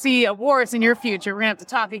I could see awards in your future. We're going to have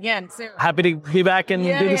to talk again soon. Happy to be back and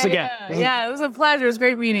do this again. Yeah, it was a pleasure. It was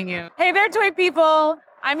great meeting you. Hey there, toy people.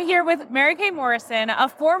 I'm here with Mary Kay Morrison, a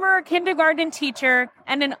former kindergarten teacher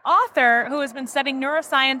and an author who has been studying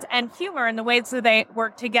neuroscience and humor and the ways that they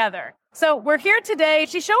work together. So we're here today.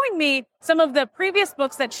 She's showing me some of the previous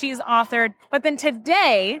books that she's authored, but then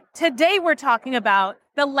today we're talking about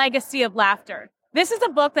The Legacy of Laughter. This is a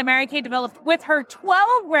book that Mary Kay developed with her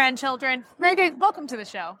 12 grandchildren. Mary Kay, welcome to the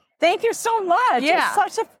show. Thank you so much. Yeah. It's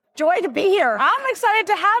such a joy to be here. I'm excited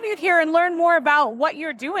to have you here and learn more about what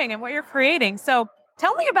you're doing and what you're creating. So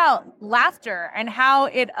tell me about laughter and how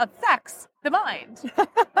it affects the mind.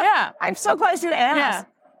 Yeah. I'm so glad you asked.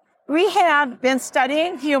 Yeah. We have been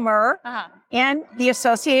studying humor Uh-huh. in the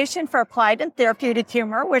Association for Applied and Therapeutic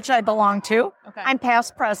Humor, which I belong to. Okay. I'm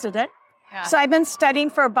past president. Yeah. So I've been studying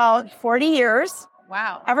for about 40 years.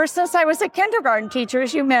 Wow. Ever since I was a kindergarten teacher,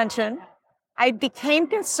 as you mentioned, I became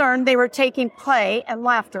concerned they were taking play and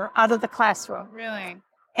laughter out of the classroom. Really?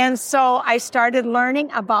 And so I started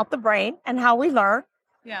learning about the brain and how we learn.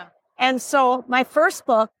 Yeah. And so my first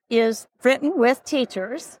book is written with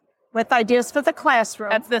teachers with ideas for the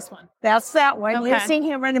classroom. That's this one. That's that one, Okay. Using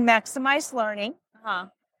Humor to Maximize Learning. Uh-huh.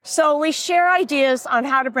 So we share ideas on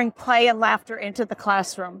how to bring play and laughter into the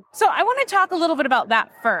classroom. So I want to talk a little bit about that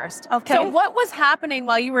first. Okay. So what was happening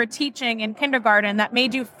while you were teaching in kindergarten that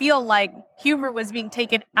made you feel like humor was being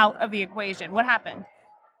taken out of the equation? What happened?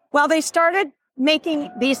 Well, they started making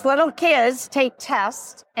these little kids take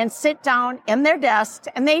tests and sit down in their desk,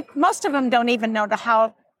 and most of them don't even know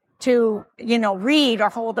how to, read or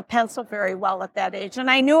hold a pencil very well at that age.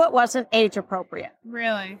 And I knew it wasn't age appropriate.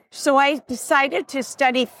 Really? So I decided to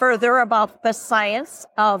study further about the science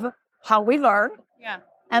of how we learn Yeah.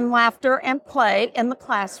 and laughter and play in the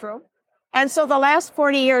classroom. And so the last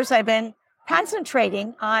 40 years, I've been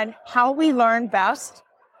concentrating on how we learn best.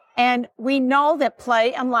 And we know that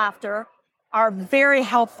play and laughter are very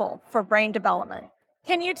helpful for brain development.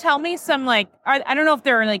 Can you tell me some, I don't know if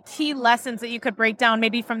there are key lessons that you could break down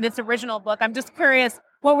maybe from this original book. I'm just curious,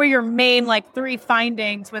 what were your main 3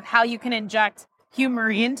 findings with how you can inject humor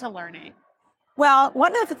into learning? Well,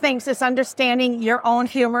 one of the things is understanding your own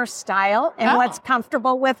humor style and what's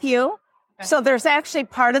comfortable with you. Okay. So there's actually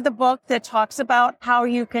part of the book that talks about how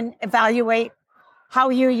you can evaluate how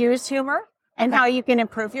you use humor and how you can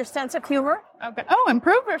improve your sense of humor. Okay. Oh,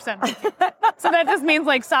 improve your sense of humor. So that just means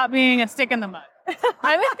stop being a stick in the mud.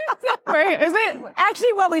 I think is it?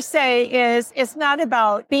 Actually, what we say is it's not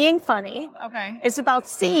about being funny. Okay. It's about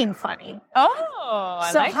seeing funny. Oh, I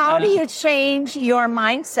So like how that. do you change your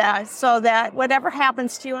mindset so that whatever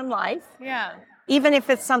happens to you in life, Yeah. even if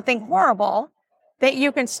it's something horrible, that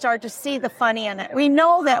you can start to see the funny in it? We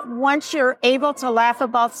know that once you're able to laugh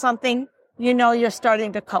about something, you're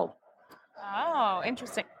starting to cope. Oh,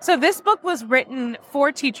 interesting. So this book was written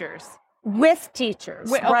for teachers. With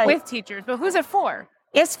teachers. With teachers, but who's it for?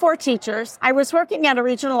 It's for teachers. I was working at a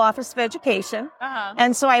regional office of education. Uh-huh.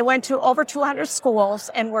 And so I went to over 200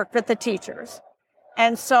 schools and worked with the teachers.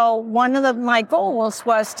 And so one of my goals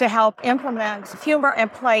was to help implement humor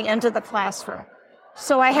and play into the classroom.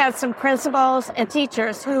 So I had some principals and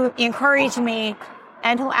teachers who encouraged me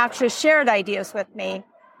and who actually shared ideas with me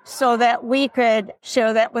so that we could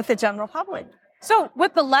share that with the general public. So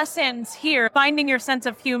with the lessons here, finding your sense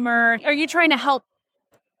of humor, are you trying to help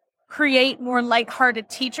create more lighthearted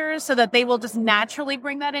teachers so that they will just naturally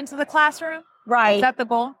bring that into the classroom? Right. Is that the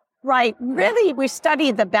goal? Right. Really, we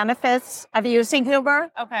study the benefits of using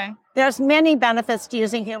humor. Okay. There's many benefits to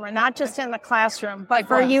using humor, not just in the classroom, but Like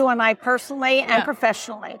for what? you and I personally Yeah. and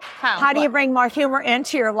professionally. How? do you What? bring more humor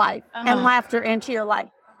into your life and laughter into your life?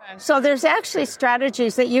 Okay. So there's actually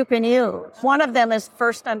strategies that you can use. One of them is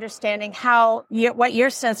first understanding what your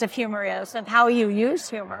sense of humor is and how you use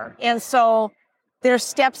humor. And so there's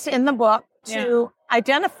steps in the book to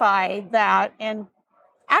identify that and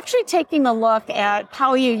actually taking a look at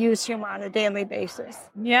how you use humor on a daily basis.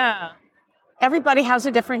 Yeah. Everybody has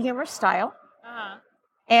a different humor style Uh-huh.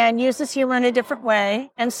 and uses humor in a different way.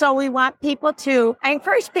 And so I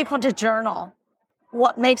encourage people to journal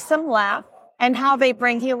what makes them laugh and how they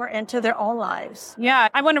bring humor into their own lives. Yeah,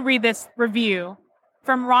 I want to read this review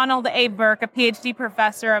from Ronald A. Burke, a PhD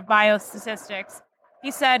professor of biostatistics.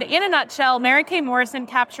 He said, in a nutshell, Mary Kay Morrison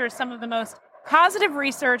captures some of the most positive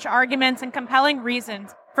research, arguments, and compelling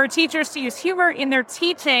reasons for teachers to use humor in their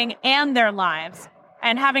teaching and their lives.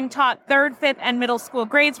 And having taught 3rd, 5th, and middle school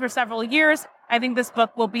grades for several years, I think this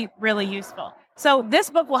book will be really useful. So this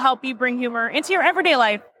book will help you bring humor into your everyday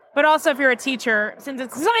life, but also if you're a teacher, since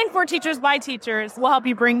it's designed for teachers by teachers, will help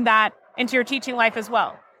you bring that into your teaching life as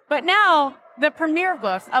well. But now, the premiere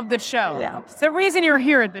book of the show. Yeah. The reason you're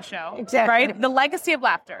here at the show. Exactly. Right? The Legacy of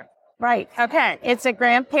Laughter. Right. Okay. It's a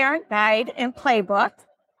grandparent guide and playbook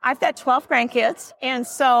I've got 12 grandkids. And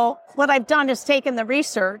so what I've done is taken the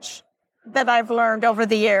research that I've learned over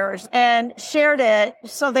the years and shared it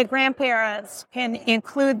so that grandparents can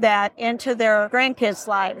include that into their grandkids'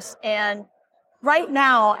 lives. And right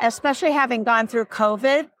now, especially having gone through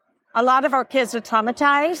COVID, a lot of our kids are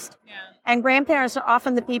traumatized. Yeah. And grandparents are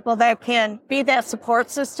often the people that can be that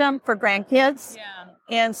support system for grandkids. Yeah.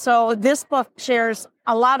 And so this book shares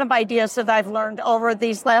a lot of ideas that I've learned over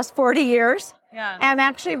these last 40 years. Yeah. And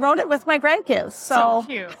actually wrote it with my grandkids. So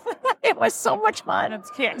cute. It was so much fun. It's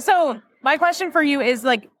cute. So my question for you is,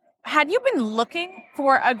 like, had you been looking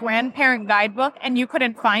for a grandparent guidebook and you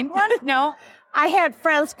couldn't find one? No? I had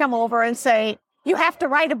friends come over and say, you have to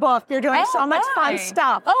write a book. You're doing so much fun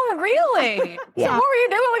stuff. Oh, really? Yeah. So what were you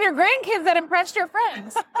doing with your grandkids that impressed your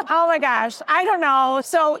friends? Oh, my gosh. I don't know.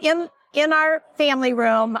 So in our family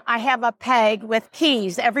room, I have a peg with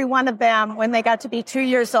keys. Every one of them, when they got to be 2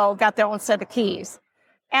 years old, got their own set of keys.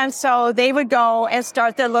 And so they would go and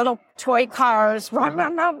start their little toy cars,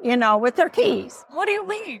 with their keys. What do you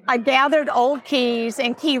mean? I gathered old keys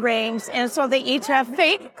and key rings, and so they each have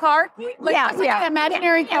fake car keys? Like an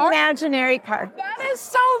imaginary car? Imaginary car. That is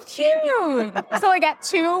so cute. So like at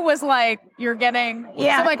 2 was like you're getting,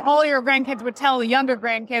 so like all your grandkids would tell the younger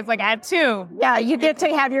grandkids like at 2. Yeah, you get to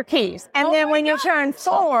have your keys. And then when you turn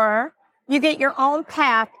 4, you get your own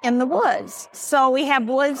path in the woods. So we have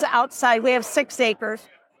woods outside. We have 6 acres.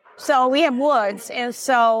 So we have woods. And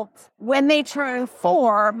so when they turn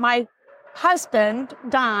 4, my husband,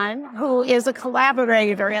 Don, who is a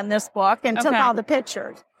collaborator in this book and took all the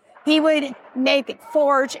pictures, he would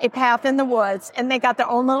forge a path in the woods, and they got their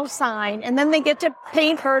own little sign. And then they get to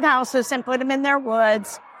paint birdhouses and put them in their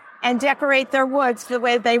woods and decorate their woods the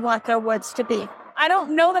way they want their woods to be. I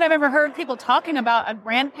don't know that I've ever heard people talking about a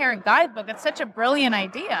grandparent guidebook. It's such a brilliant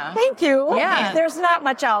idea. Thank you. Yeah. There's not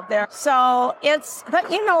much out there. So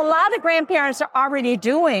but a lot of grandparents are already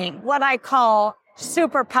doing what I call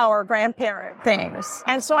superpower grandparent things.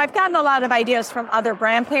 And so I've gotten a lot of ideas from other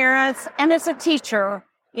grandparents. And as a teacher,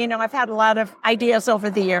 I've had a lot of ideas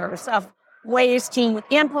over the years of ways to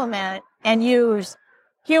implement and use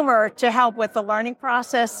humor to help with the learning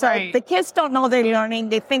process. So the kids don't know they're learning.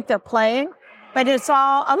 They think they're playing. But a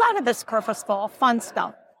lot of it's purposeful, fun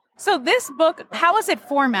stuff. So this book, how is it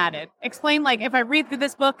formatted? Explain, like, if I read through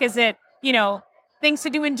this book, is it, things to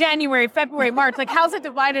do in January, February, March? Like, how's it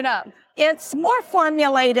divided up? It's more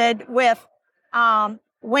formulated with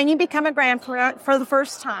when you become a grandparent for the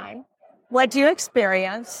first time, what do you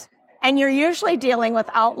experience? And you're usually dealing with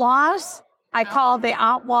outlaws. I call the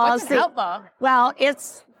outlaws. What's an outlaw? Well,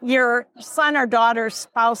 it's your son or daughter's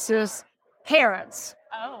spouse's parents.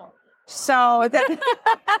 Oh. So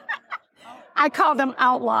I call them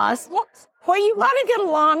outlaws. Well, you want to get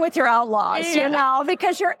along with your outlaws,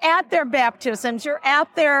 because you're at their baptisms, you're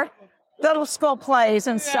at their little school plays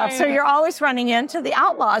and stuff. So you're always running into the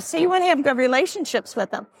outlaws. So you want to have good relationships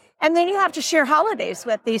with them. And then you have to share holidays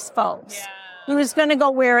with these folks. Yeah. Who's going to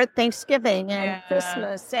go where at Thanksgiving and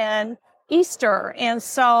Christmas and Easter. And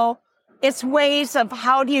so it's ways of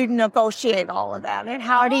how do you negotiate all of that, and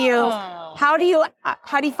how do you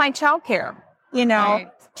find childcare?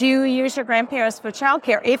 Do you use your grandparents for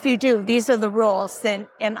childcare? If you do, these are the rules and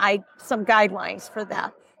some guidelines for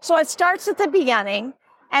that. So it starts at the beginning,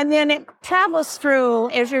 and then it travels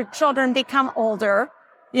through as your children become older.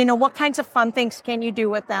 What kinds of fun things can you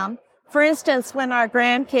do with them? For instance, when our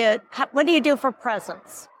grandkid, what do you do for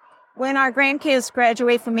presents? When our grandkids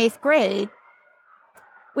graduate from 8th grade,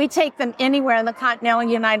 we take them anywhere in the continental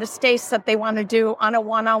United States that they want to do on a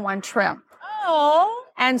one-on-one trip. Oh.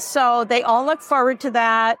 And so they all look forward to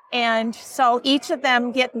that. And so each of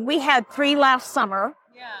them we had 3 last summer.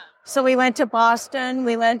 Yeah. So we went to Boston,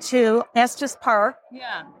 we went to Estes Park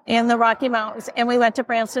in the Rocky Mountains, and we went to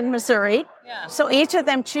Branson, Missouri. Yeah. So each of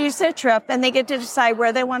them choose their trip, and they get to decide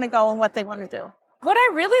where they want to go and what they want to do. What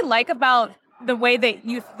I really like about the way that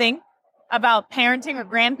you think about parenting or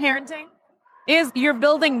grandparenting is you're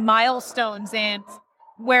building milestones in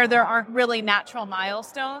where there aren't really natural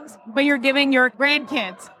milestones, but you're giving your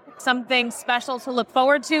grandkids something special to look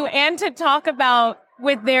forward to and to talk about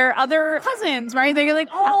with their other cousins, right? They're like,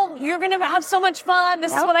 oh, you're going to have so much fun.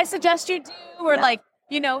 This is what I suggest you do. Or like,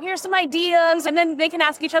 here's some ideas. And then they can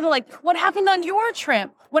ask each other, like, what happened on your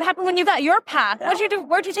trip? What happened when you got your path? What'd you do?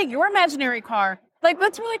 Where'd you take your imaginary car? Like,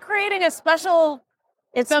 that's really creating a special...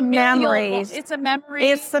 It's memories. It's a memory.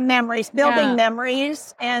 It's the memories, building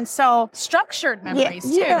memories. And so... Structured memories,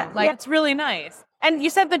 too. It's really nice. And you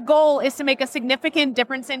said the goal is to make a significant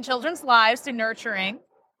difference in children's lives through nurturing.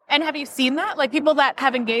 And have you seen that? Like, people that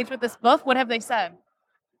have engaged with this book, what have they said?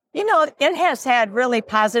 You know, it has had really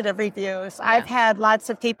positive reviews. Yeah. I've had lots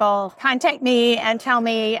of people contact me and tell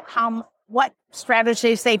me what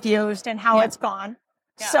strategies they've used and how it's gone.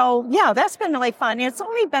 Yeah. So, that's been really fun. It's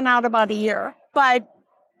only been out about a year, but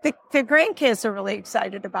the grandkids are really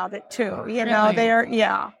excited about it too. You know,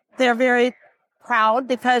 they're very proud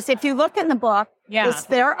because if you look in the book, it's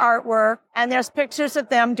their artwork and there's pictures of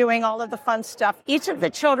them doing all of the fun stuff. Each of the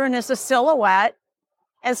children is a silhouette.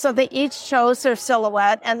 And so they each chose their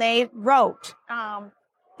silhouette and they wrote.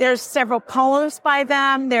 There's several poems by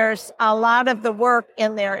them. There's a lot of the work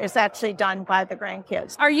in there is actually done by the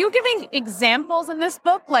grandkids. Are you giving examples in this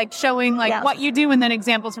book, like showing what you do and then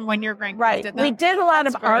examples from when your grandkids did them? We did a lot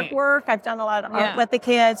of artwork. I've done a lot of art with the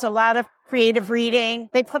kids, a lot of creative reading.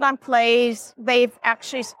 They put on plays. They've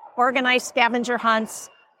actually organized scavenger hunts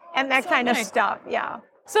and that kind of stuff. Yeah.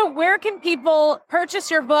 So where can people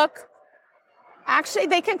purchase your book? Actually,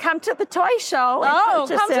 they can come to the toy show. Come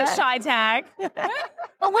to ChiTac.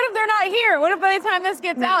 But what if they're not here? What if by the time this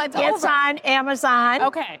gets out, it's over? On Amazon.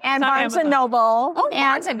 Okay. And Barnes & Noble. Oh,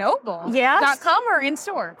 Barnes & Noble. Yes. .com or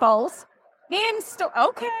in-store? Both. In-store.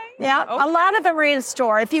 Okay. Yeah. Okay. A lot of them are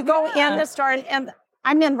in-store. If you go in the store, and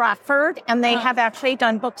I'm in Rockford, and they have actually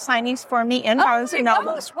done book signings for me in Barnes &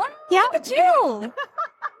 Noble. Yeah. Look at you.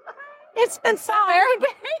 It's been so very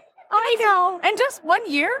big. I know. And just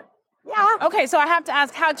 1 year? Yeah. Okay, so I have to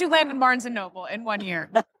ask, how'd you land in Barnes & Noble in 1 year?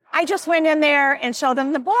 I just went in there and showed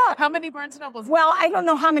them the book. How many Barnes & Nobles? Well, I don't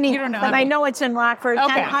know how many, you don't know, but I know it's in Rockford.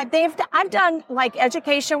 Okay. And I've done like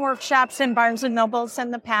education workshops in Barnes & Nobles in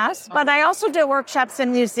the past, but I also do workshops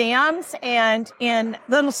in museums and in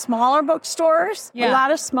little smaller bookstores. Yeah. A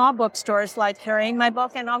lot of small bookstores like carrying my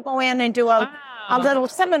book, and I'll go in and do a little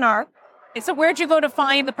seminar. So where'd you go to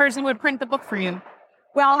find the person who would print the book for you?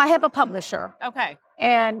 Well, I have a publisher. Okay.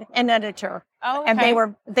 And an editor. Oh, okay.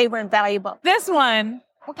 And they were invaluable. This one,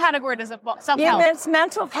 what category does it fall? Self-help? Yeah, it's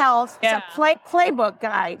mental health. Yeah. It's a playbook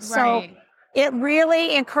guide. Right. So it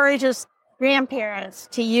really encourages grandparents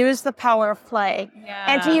to use the power of play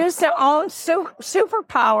and to use their own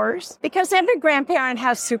superpowers, because every grandparent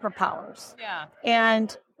has superpowers. Yeah.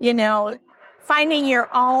 And, you know, finding your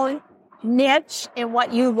own niche in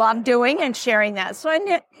what you love doing and sharing that. So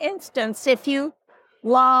in instance, if you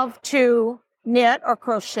love to knit or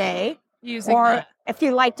crochet, if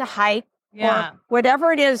you like to hike, or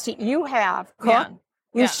whatever it is that you have, cook,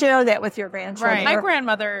 you share that with your grandchildren. Right. My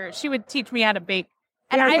grandmother, she would teach me how to bake.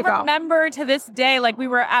 And I remember to this day, like we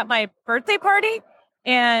were at my birthday party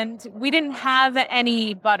and we didn't have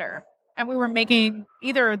any butter. And we were making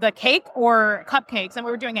either the cake or cupcakes, and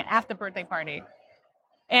we were doing it at the birthday party.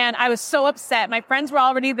 And I was so upset. My friends were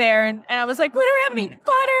already there, and I was like, we don't have any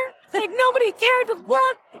butter. Like, nobody cared to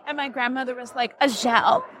look. And my grandmother was like,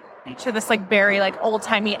 Ajel. She had this, like, very, like,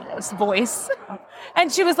 old-timey voice.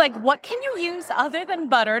 And she was like, what can you use other than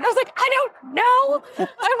butter? And I was like, I don't know.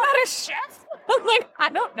 I'm not a chef. I'm like, I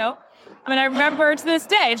don't know. I mean, I remember to this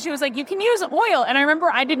day, she was like, you can use oil. And I remember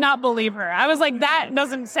I did not believe her. I was like, that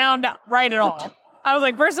doesn't sound right at all. I was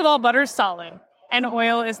like, first of all, butter's solid and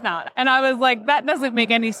oil is not. And I was like, that doesn't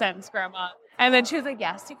make any sense, Grandma. And then she was like,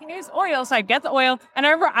 yes, you can use oil. So I get the oil. And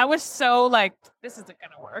I remember I was so like, this isn't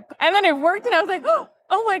going to work. And then it worked. And I was like,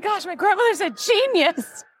 oh my gosh, my grandmother's a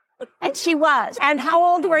genius. And she was. And how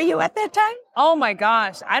old were you at that time? Oh my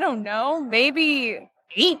gosh. I don't know. Maybe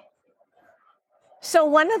 8. So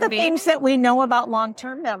one of the things that we know about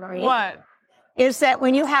long-term memory is that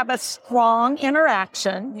when you have a strong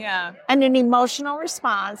interaction and an emotional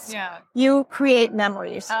response, you create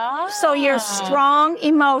memories. So your strong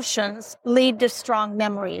emotions lead to strong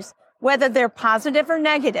memories, whether they're positive or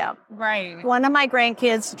negative. Right. One of my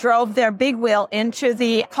grandkids drove their big wheel into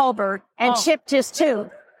the culvert and chipped his tooth.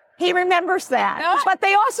 He remembers that. But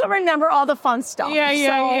they also remember all the fun stuff.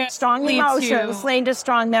 Strong emotions lead to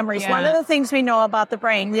strong memories. One of the things we know about the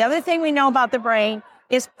brain. The other thing we know about the brain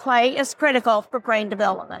is play is critical for brain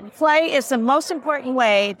development. Play is the most important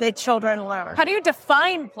way that children learn. How do you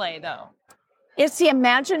define play, though? It's the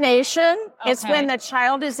imagination. Okay. It's when the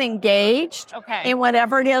child is engaged in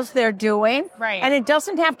whatever it is they're doing. Right. And it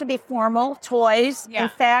doesn't have to be formal toys. In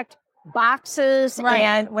fact, boxes.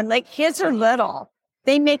 And when kids are little,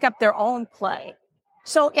 they make up their own play.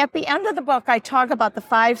 So at the end of the book, I talk about the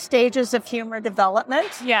 5 stages of humor development.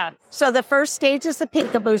 Yeah. So the first stage is the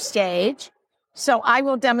peekaboo stage. So I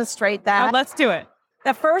will demonstrate that. Let's do it.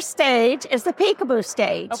 The first stage is the peekaboo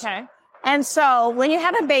stage. Okay. And so when you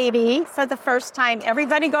have a baby for the first time,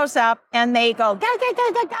 everybody goes up and they go, ga, ga,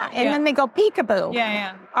 ga, ga, ga, and then they go peekaboo.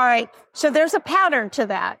 Yeah. All right. So there's a pattern to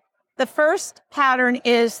that. The first pattern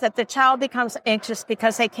is that the child becomes anxious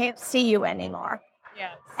because they can't see you anymore.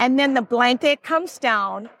 Yes. And then the blanket comes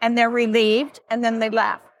down and they're relieved and then they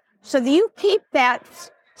laugh. So you keep that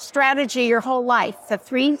strategy your whole life, the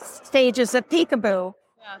 3 stages of peekaboo,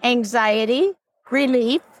 anxiety,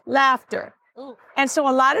 relief, laughter. Ooh. And so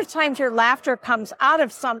a lot of times your laughter comes out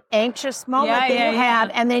of some anxious moment that you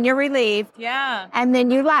had, and then you're relieved, and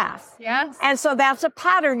then you laugh. Yes. And so that's a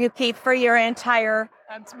pattern you keep for your entire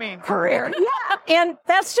That's me. career. And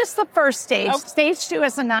that's just the first stage. Okay. Stage 2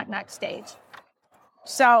 is the knock-knock stage.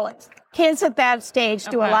 So kids at that stage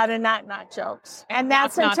do a lot of knock-knock jokes. And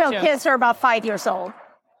that's Knock-knock until jokes. kids are about 5 years old.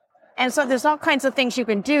 And so there's all kinds of things you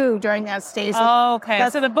can do during that stage. Oh, okay.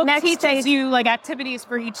 So the book next teaches stage- you like activities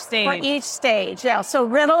for each stage. For each stage, yeah. So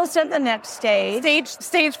riddles at the next stage.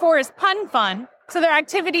 Stage 4 is pun fun. So there are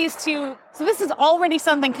activities to. So this is already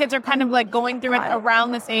something kids are kind of like going through it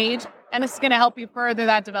around this age, and it's going to help you further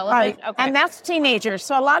that development. Right. Okay. And that's teenagers.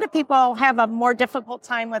 So a lot of people have a more difficult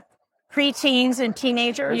time with preteens and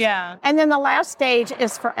teenagers. Yeah. And then the last stage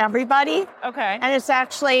is for everybody. Okay. And it's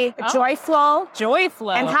actually joy flow. Joy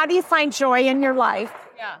flow. And how do you find joy in your life?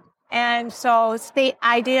 Yeah. And so it's the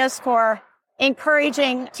ideas for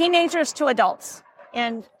encouraging teenagers to adults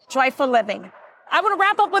in joyful living. I want to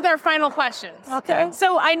wrap up with our final questions. Okay.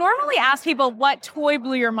 So I normally ask people what toy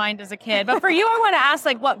blew your mind as a kid, but for you, I want to ask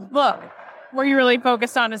like what book were you really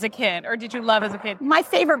focused on as a kid, or did you love as a kid? My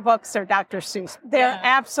favorite books are Dr. Seuss. They're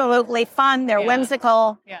absolutely fun. They're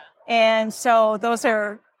whimsical. Yeah. And so those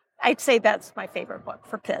are, I'd say that's my favorite book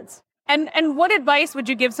for kids. And what advice would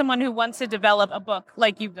you give someone who wants to develop a book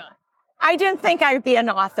like you've done? I didn't think I would be an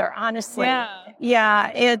author, honestly. Yeah,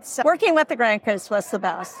 it's working with the grandkids was the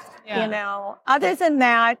best. Yeah. You know, other than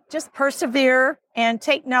that, just persevere and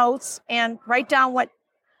take notes and write down what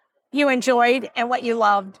you enjoyed and what you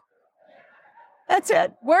loved. That's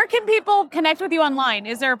it. Where can people connect with you online?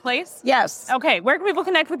 Is there a place? Yes. Okay, where can people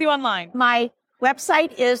connect with you online? My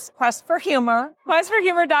website is Quest for Humor.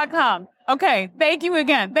 QuestForHumor.com. Okay, thank you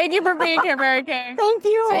again. Thank you for being here, Mary Kay. Thank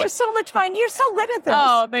you. It was so much fun. You're so good at this.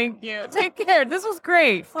 Oh, thank you. Take care. This was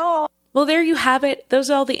great. Oh. Well, there you have it. Those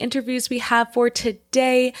are all the interviews we have for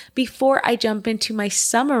today. Before I jump into my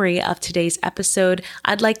summary of today's episode,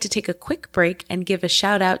 I'd like to take a quick break and give a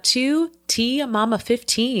shout out to T Mama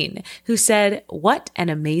 15, who said, "What an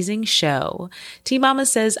amazing show." T Mama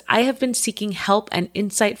says, "I have been seeking help and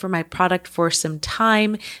insight for my product for some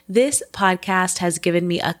time. This podcast has given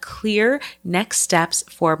me a clear next steps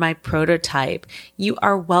for my prototype." You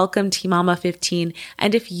are welcome, T Mama 15.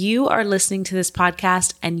 And if you are listening to this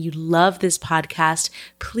podcast and you love this podcast,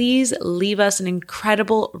 please leave us an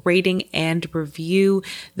incredible rating and review.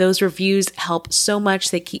 Those reviews help so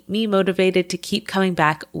much. They keep me motivated to keep coming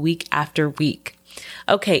back week after week.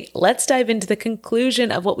 Okay, let's dive into the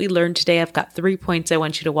conclusion of what we learned today. I've got 3 points I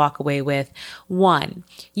want you to walk away with. 1,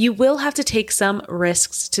 you will have to take some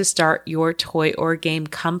risks to start your toy or game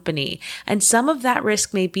company. And some of that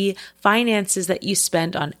risk may be finances that you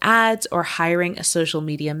spend on ads or hiring a social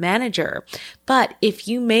media manager. But if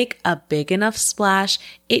you make a big enough splash,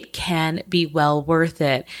 it can be well worth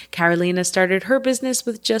it. Carolina started her business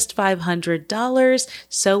with just $500,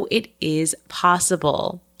 so it is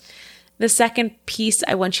possible. The second piece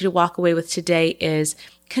I want you to walk away with today is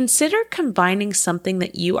consider combining something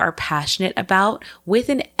that you are passionate about with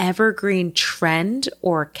an evergreen trend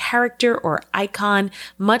or character or icon,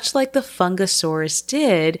 much like the Fungosaurus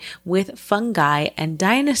did with fungi and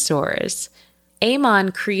dinosaurs.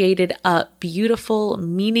 Amon created a beautiful,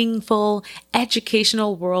 meaningful,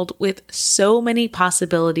 educational world with so many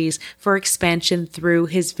possibilities for expansion through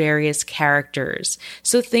his various characters.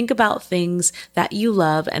 So think about things that you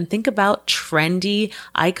love and think about trendy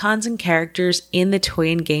icons and characters in the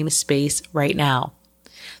toy and game space right now.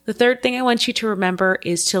 The third thing I want you to remember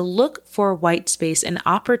is to look for white space and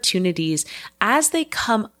opportunities as they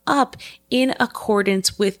come up in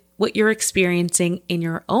accordance with what you're experiencing in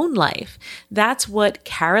your own life. That's what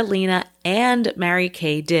Carolina and Mary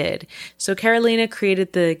Kay did. So Carolina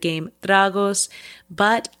created the game Dragos,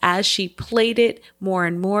 but as she played it more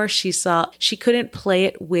and more, she saw she couldn't play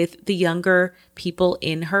it with the younger people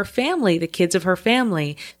in her family, the kids of her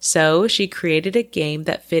family. So she created a game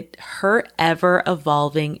that fit her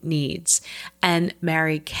ever-evolving needs. And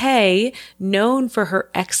Mary Kay, known for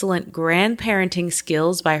her excellent grandparenting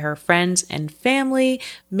skills by her friends and family,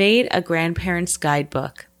 made a grandparent's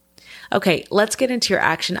guidebook. Okay, let's get into your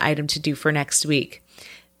action item to do for next week.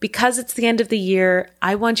 Because it's the end of the year,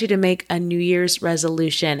 I want you to make a New Year's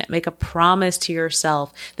resolution, make a promise to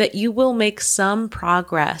yourself that you will make some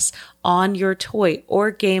progress on your toy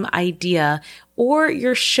or game idea or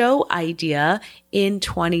your show idea in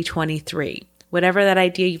 2023. Whatever that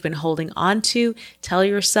idea you've been holding on to, tell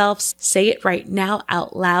yourself, say it right now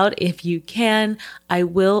out loud if you can, I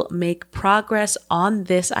will make progress on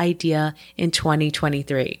this idea in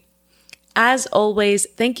 2023. As always,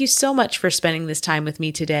 thank you so much for spending this time with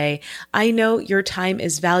me today. I know your time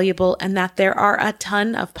is valuable and that there are a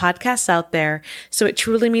ton of podcasts out there, so it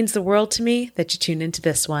truly means the world to me that you tune into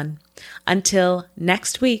this one. Until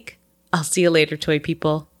next week, I'll see you later, toy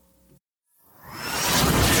people.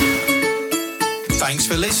 Thanks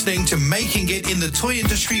for listening to Making It in the Toy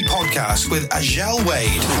Industry podcast with Ajel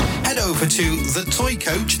Wade. Head over to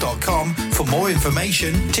thetoycoach.com for more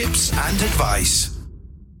information, tips, and advice.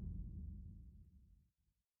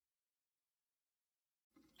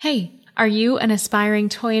 Hey, are you an aspiring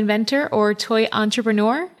toy inventor or toy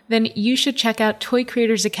entrepreneur? Then you should check out Toy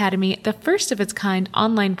Creators Academy, the first of its kind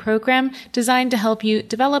online program designed to help you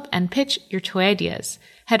develop and pitch your toy ideas.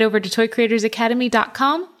 Head over to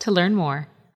toycreatorsacademy.com to learn more.